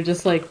yet. You're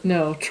just like,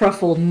 no,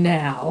 truffle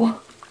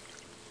now.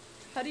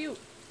 How do you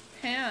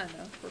pan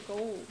for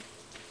gold?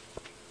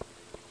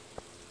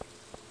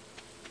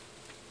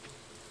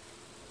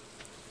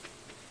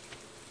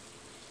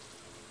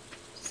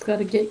 Just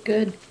gotta get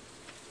good.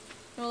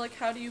 No, like,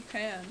 how do you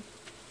pan?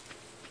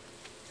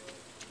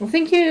 I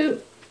think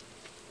you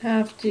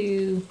have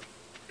to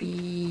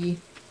be...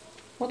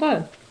 Hold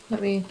on.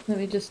 Let me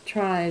just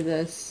try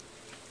this.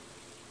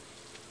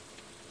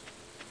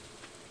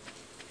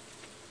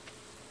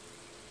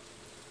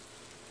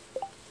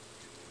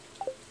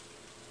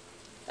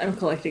 I'm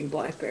collecting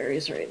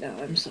blackberries right now.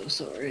 I'm so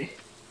sorry.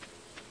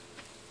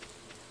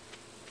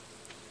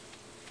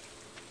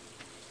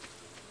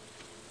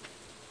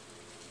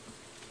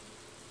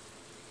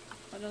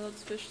 I know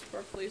that's fish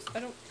sparklies. I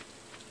don't...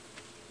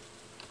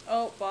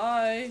 Oh,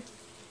 bye.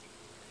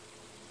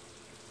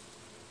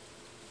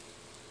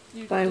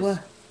 Bye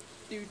what?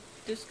 You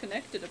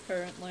disconnected,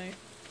 apparently.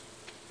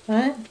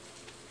 What?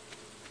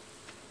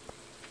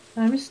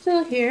 I'm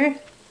still here.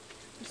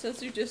 It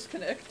says you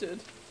disconnected.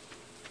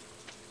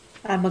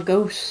 I'm a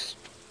ghost.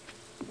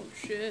 Oh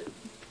shit.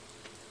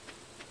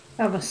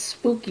 I'm a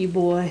spooky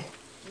boy.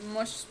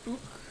 Much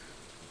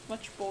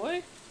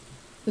boy?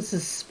 This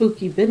is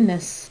spooky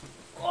business.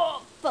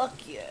 Oh, fuck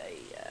yeah,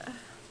 yeah.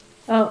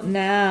 Oh,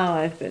 now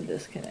I've been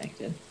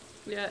disconnected.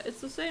 Yeah,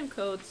 it's the same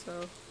code,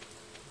 so...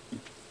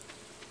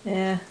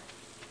 Yeah.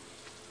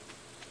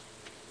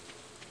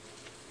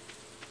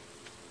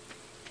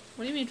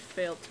 What do you mean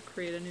failed to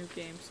create a new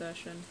game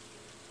session?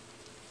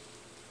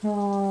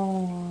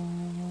 Oh.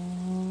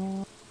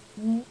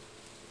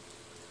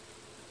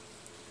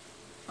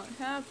 I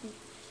have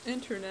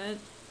internet.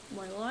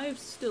 My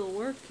live's still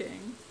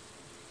working.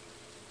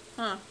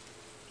 Huh.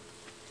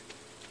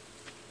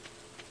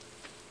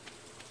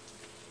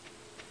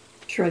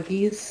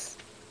 Shruggies.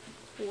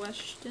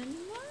 Question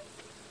mark?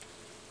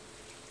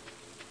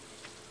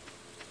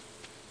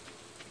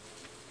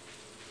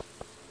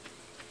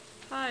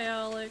 Hi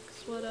Alex,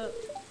 what up?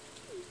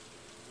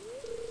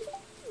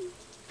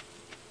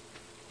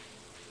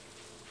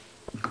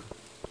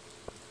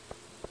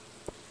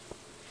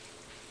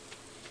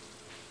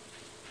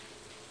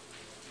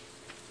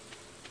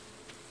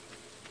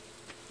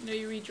 Are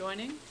you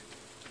rejoining?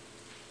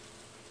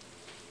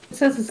 It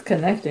says it's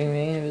connecting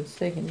me. It's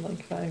taking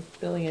like 5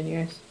 billion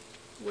years.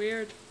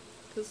 Weird.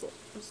 Because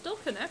I'm still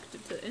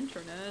connected to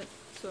internet,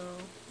 so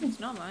it's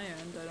not my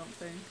end, I don't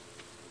think.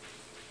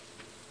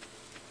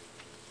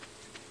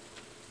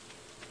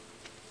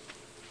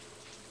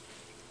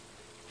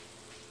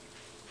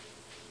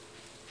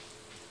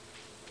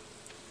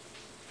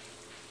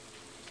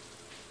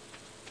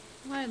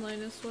 Hi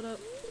Linus, what up?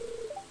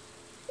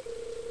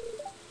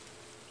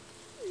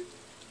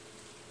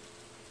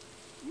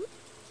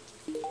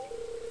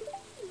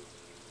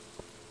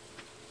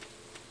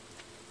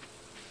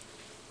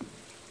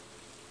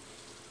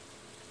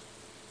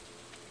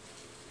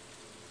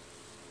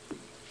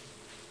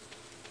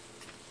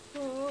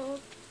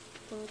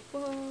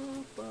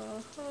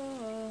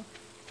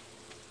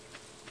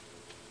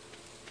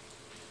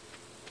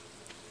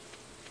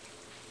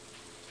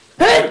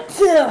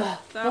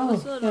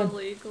 was an God.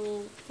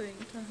 illegal thing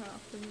to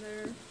happen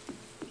there.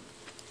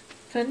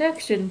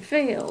 Connection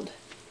failed.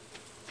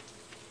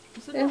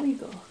 Is it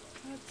Illegal.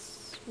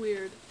 That's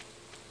weird.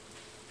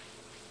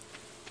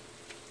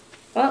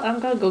 Well, I'm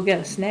gonna go get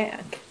a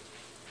snack.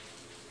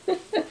 Yeah.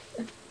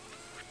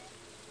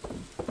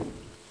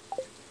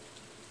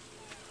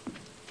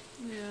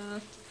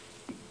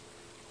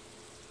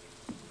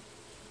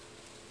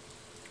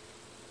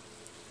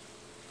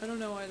 I don't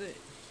know why the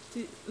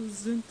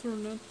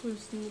internet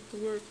is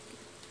not working.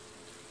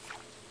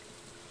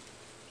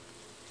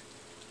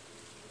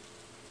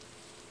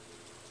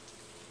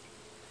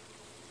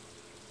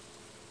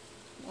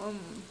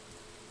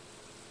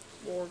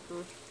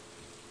 Burger.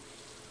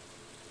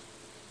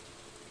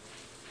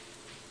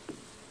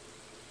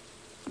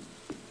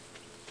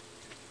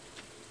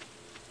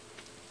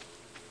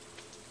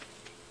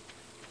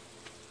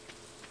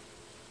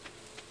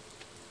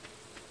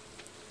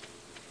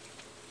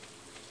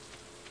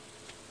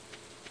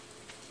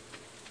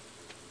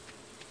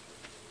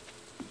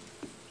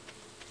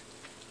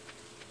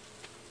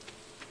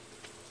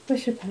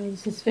 Bishop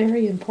House is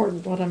very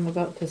important what I'm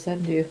about to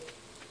send you.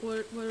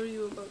 What are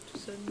you about to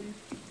send me?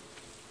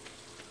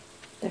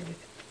 There we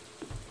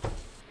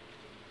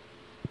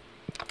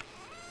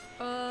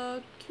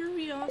go.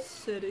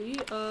 Curiosity.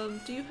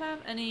 Do you have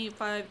any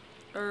 5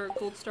 or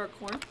gold star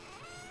corn?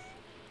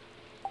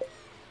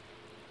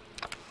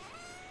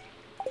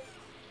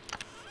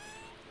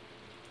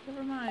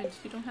 Never mind,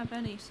 you don't have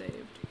any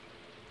saved.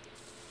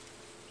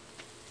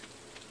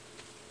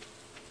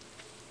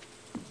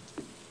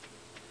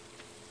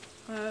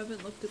 I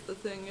haven't looked at the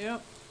thing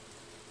yet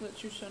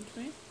that you sent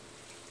me.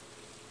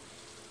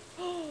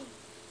 Oh,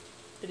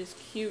 it is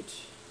cute.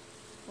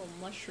 Oh,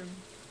 mushroom.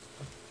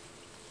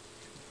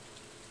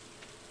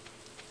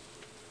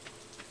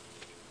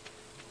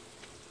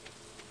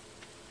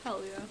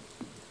 Hell yeah.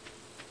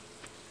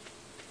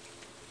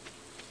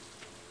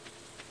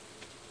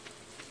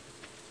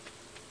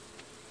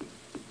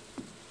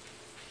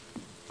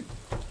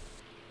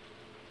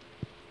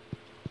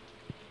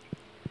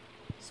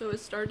 So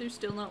is Stardew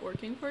still not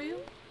working for you?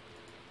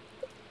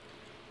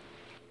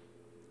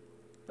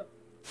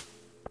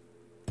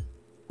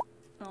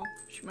 Oh,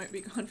 she might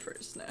be gone for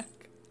a snack.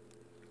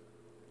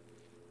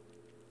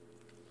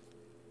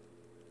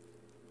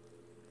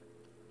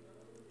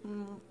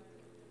 I'm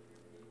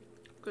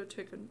gonna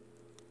take an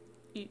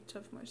eat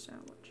of my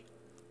sandwich.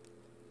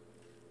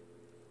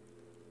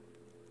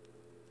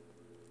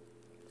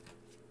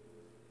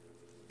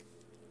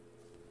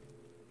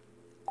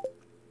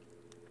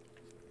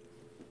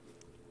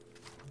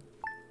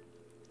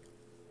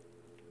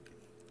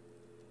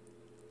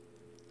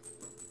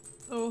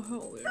 Oh,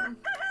 hell yeah.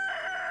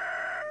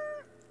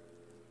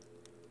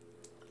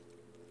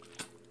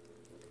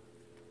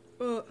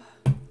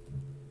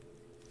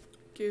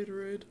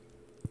 Gatorade.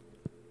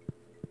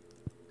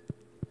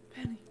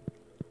 Penny.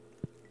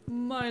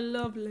 My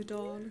lovely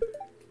doll.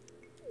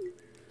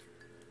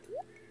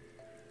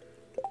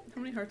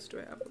 How many hearts do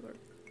I have with her?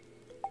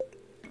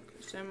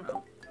 Okay, same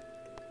amount.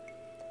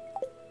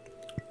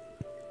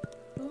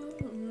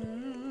 Oh,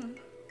 man.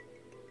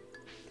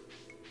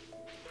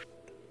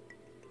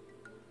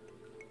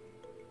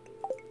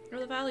 Or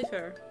the Valley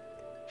Fair.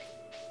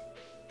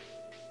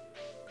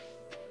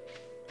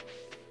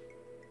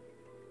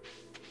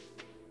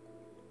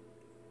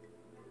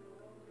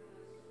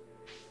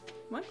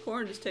 My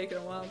corn is taking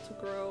a while to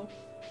grow.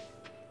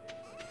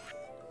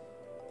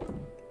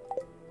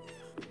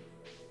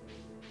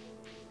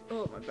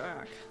 Oh, my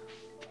back.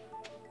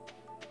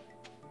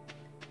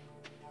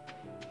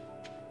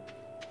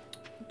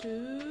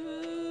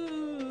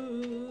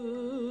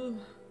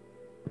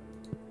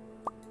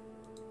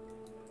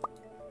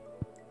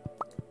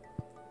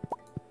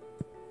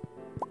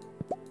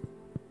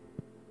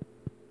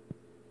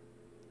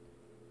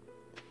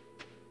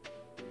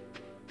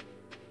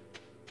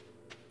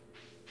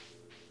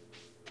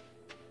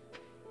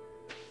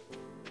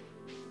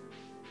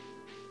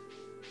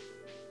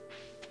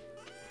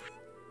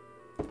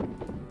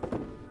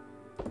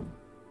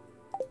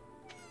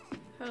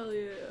 Hell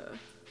yeah.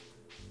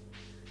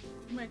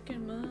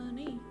 Making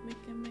money,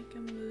 making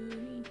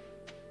money.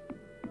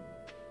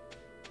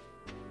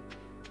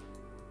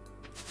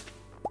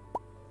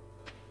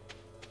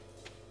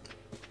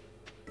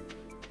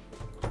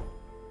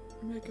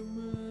 Making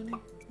money,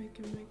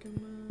 making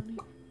money,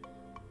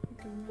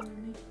 making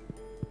money.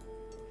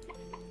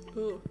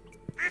 Oh.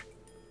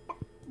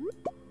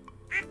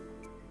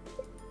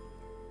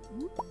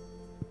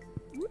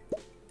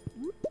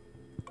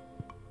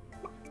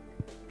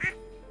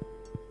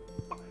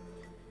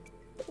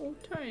 Oh,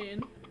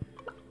 10.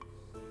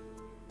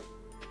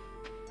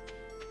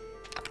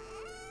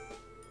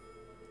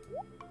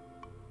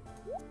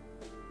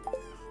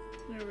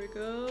 There we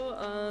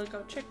go.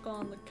 Gotta check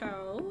on the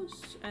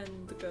cows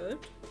and the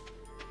goat.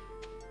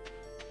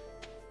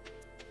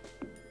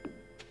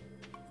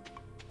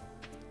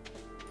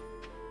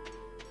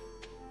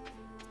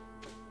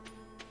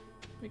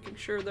 Making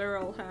sure they're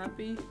all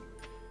happy.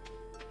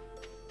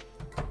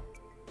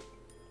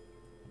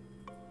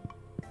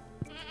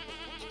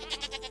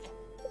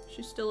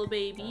 She's still a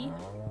baby.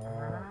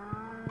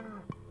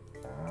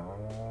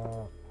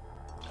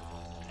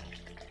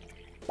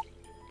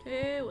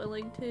 Okay,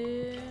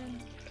 Wellington.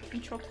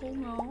 And chocolate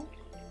milk.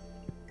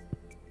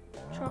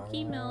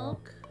 Chalky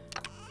milk.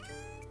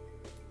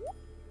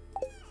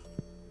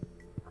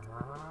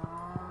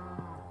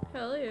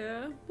 Hell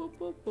yeah. Boop,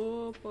 boop,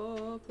 boop,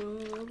 boop,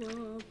 boop,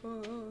 boop,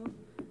 boop.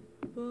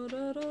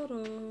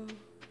 Ba-da-da-da.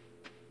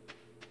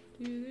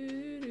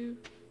 Do-do-do-do.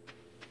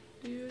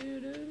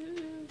 Do-do-do-do.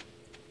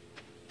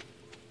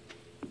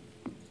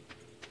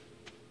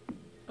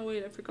 Oh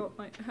wait, I forgot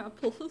my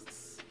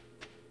apples.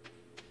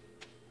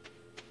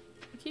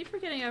 I keep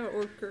forgetting I have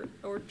an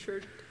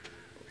orchard.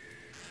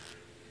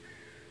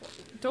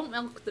 Don't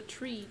milk the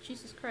tree,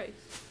 Jesus Christ.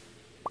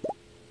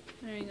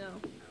 There you go.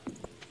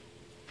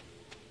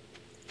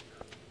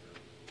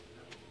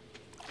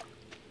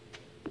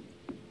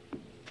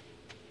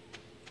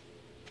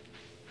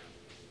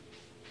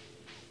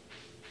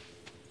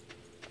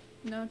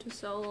 Now to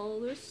sell all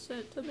this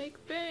set to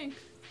make bank.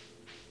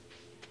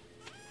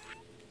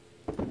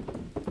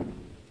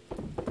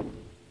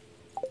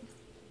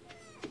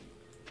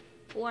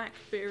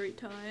 Blackberry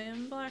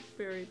time,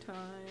 blackberry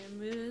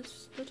time. It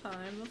is the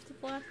time of the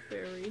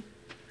blackberry.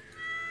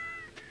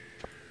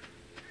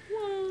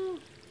 Whoa!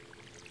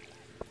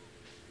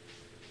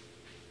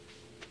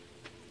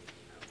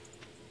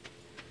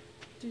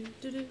 Do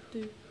do do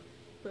do.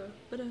 Ba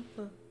ba da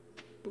ba.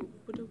 Boo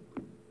ba do.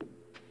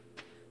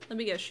 Let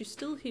me guess, she's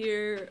still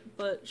here,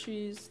 but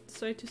she's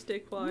decided to stay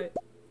quiet.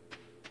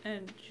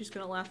 And she's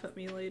gonna laugh at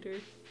me later.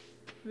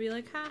 Be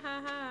like, ha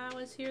ha ha, I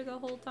was here the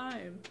whole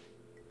time.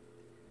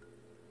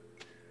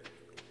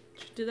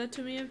 She did that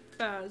to me in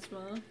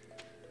Phasma.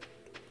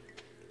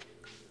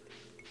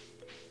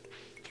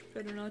 She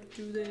better not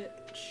do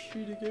that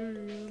shit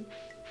again.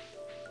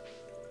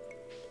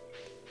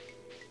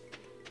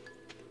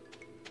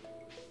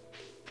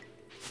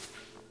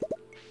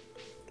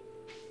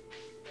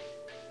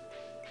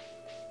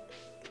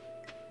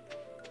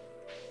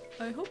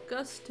 I hope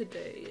Gus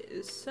today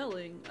is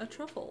selling a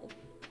truffle.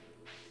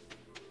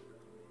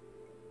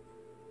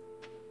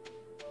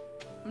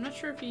 I'm not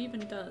sure if he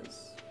even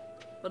does,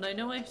 but I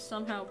know I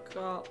somehow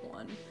got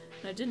one,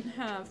 and I didn't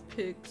have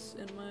pigs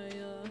in my,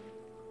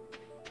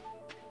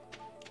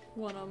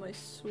 one on my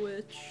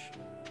Switch.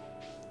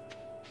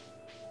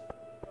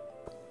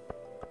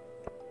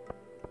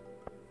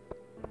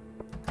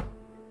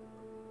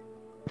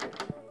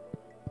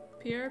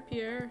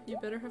 Pierre, you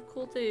better have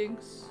cool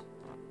things.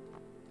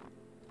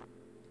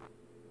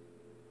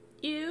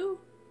 Ew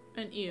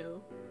and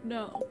ew.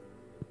 No.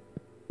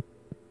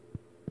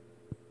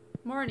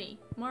 Marnie,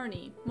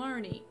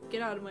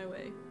 get out of my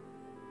way.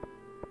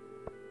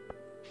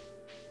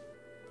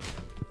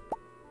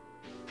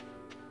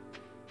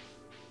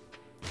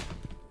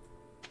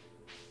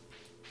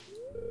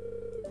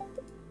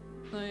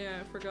 Oh yeah,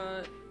 I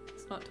forgot.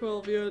 It's not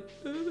 12 yet.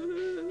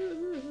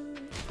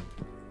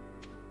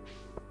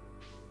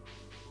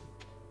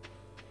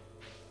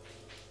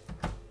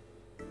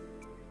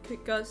 Okay,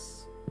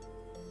 Gus.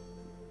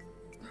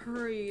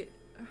 Hurry,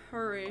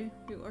 hurry.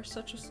 You are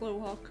such a slow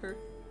walker.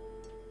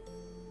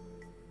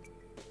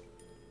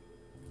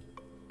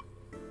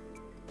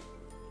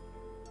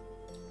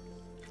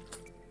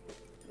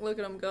 Look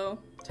at him go.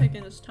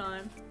 Taking his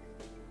time.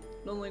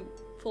 Knowing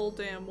full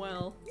damn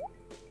well.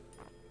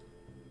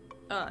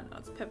 Ah, no,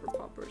 it's Pepper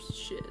Poppers.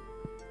 Shit.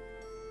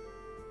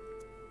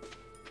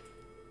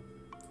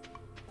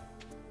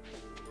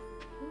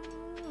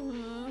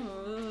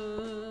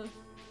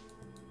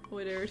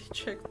 Wait, I already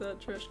checked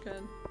that trash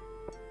can.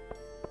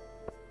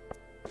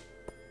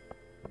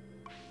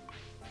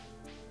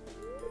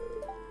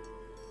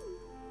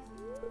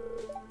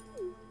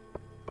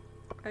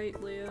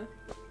 Right, Leah.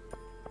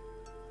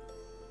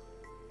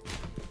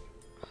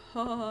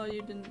 Haha,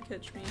 you didn't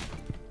catch me.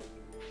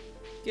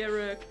 Get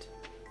wrecked.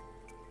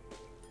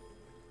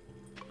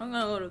 I'm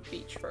gonna go to the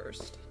beach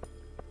first.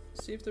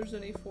 See if there's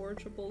any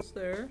forageables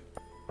there.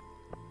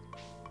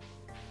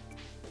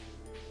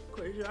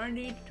 Cause I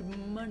need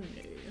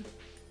money.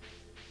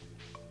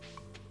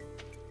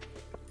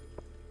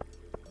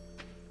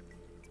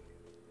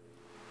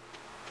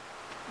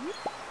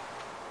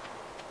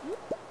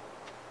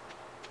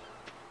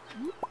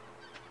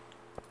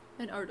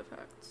 And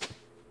artifacts.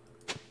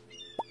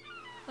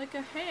 Like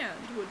a hand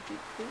would be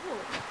cool.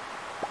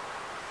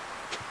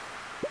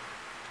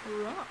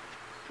 Rock.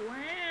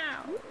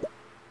 Wow.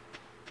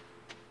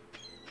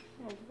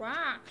 A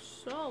rock.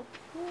 So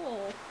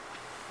cool.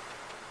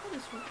 What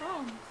is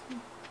wrong with me?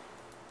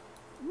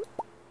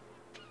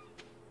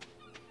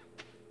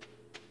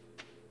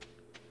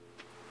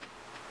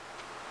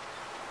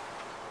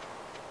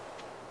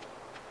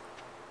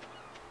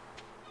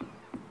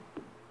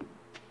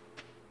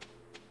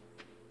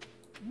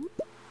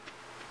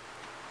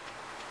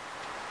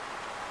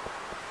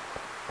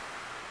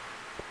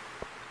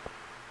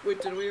 Wait,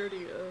 did we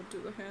already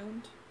do the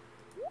hand?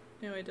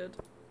 Yeah, we did.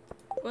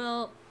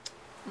 Well,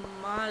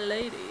 my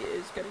lady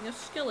is getting a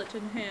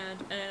skeleton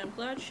hand, and I'm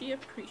glad she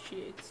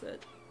appreciates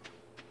it.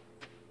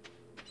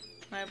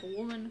 I have a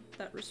woman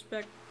that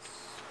respects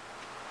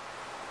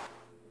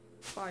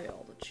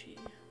biology.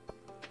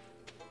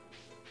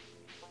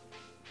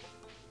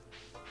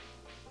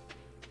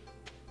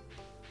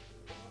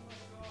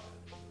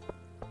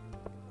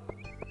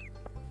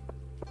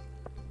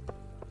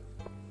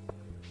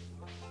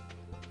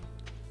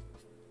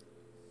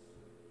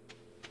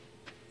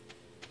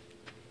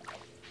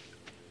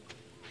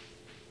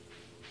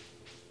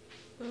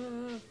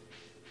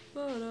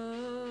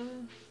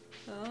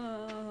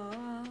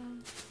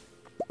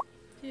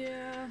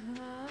 Yeah,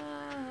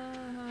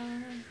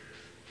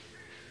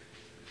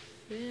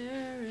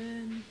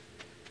 Baron,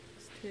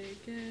 it's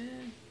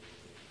taken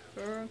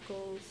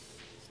Ferngles.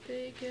 It's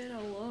taken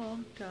a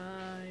long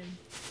time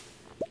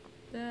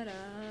that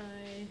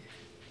I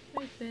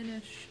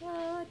finish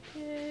a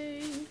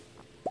day.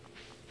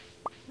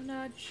 I'm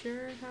not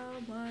sure how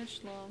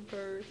much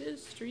longer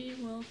this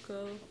stream will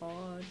go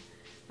on.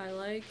 I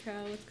like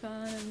how it's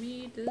kind of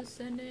me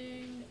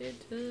descending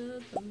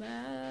into the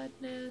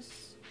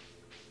madness.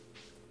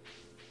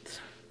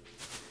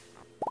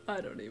 I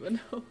don't even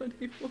know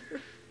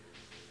anymore.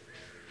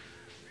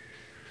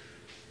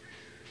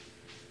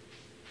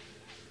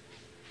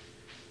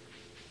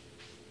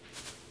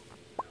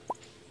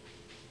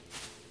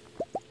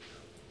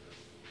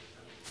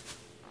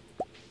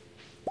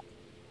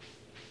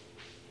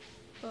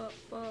 Ba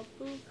ba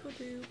boo ba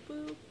doo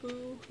boo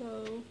boo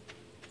ho.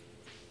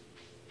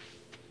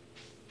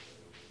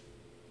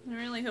 I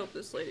really hope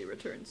this lady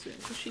returns soon,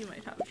 because she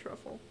might have a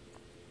truffle.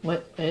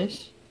 What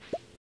fish?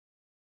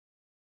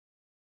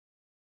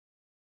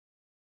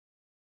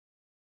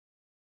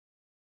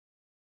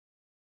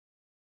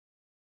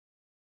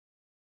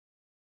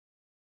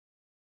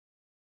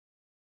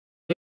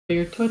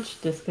 Your Twitch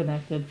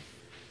disconnected.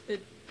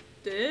 It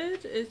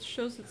did? It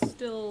shows it's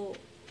still...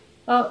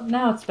 Oh,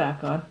 now it's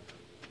back on.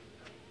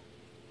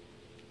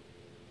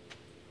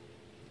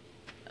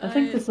 I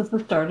think this is the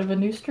start of a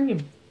new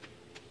stream.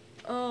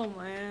 Oh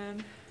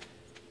man.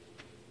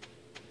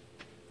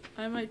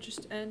 I might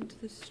just end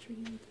this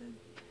stream then.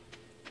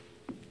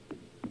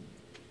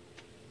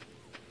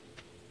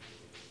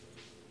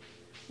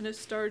 And if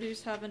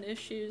Stardew's having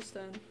issues,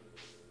 then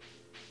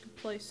I can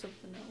play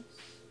something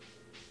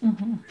else.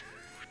 Mm-hmm.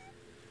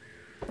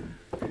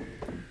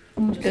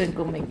 I'm gonna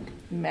go make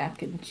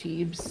mac and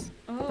cheese.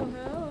 Oh,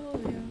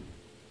 hell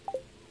yeah.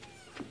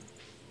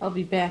 I'll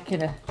be back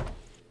in a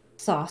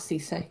saucy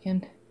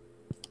second.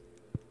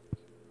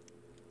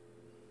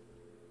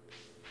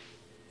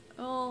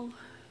 Oh.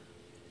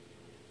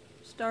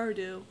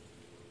 Stardew.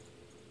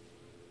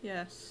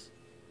 Yes.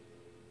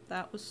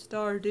 That was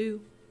Stardew.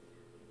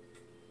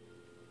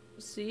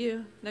 See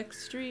you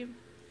next stream.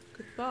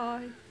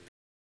 Goodbye.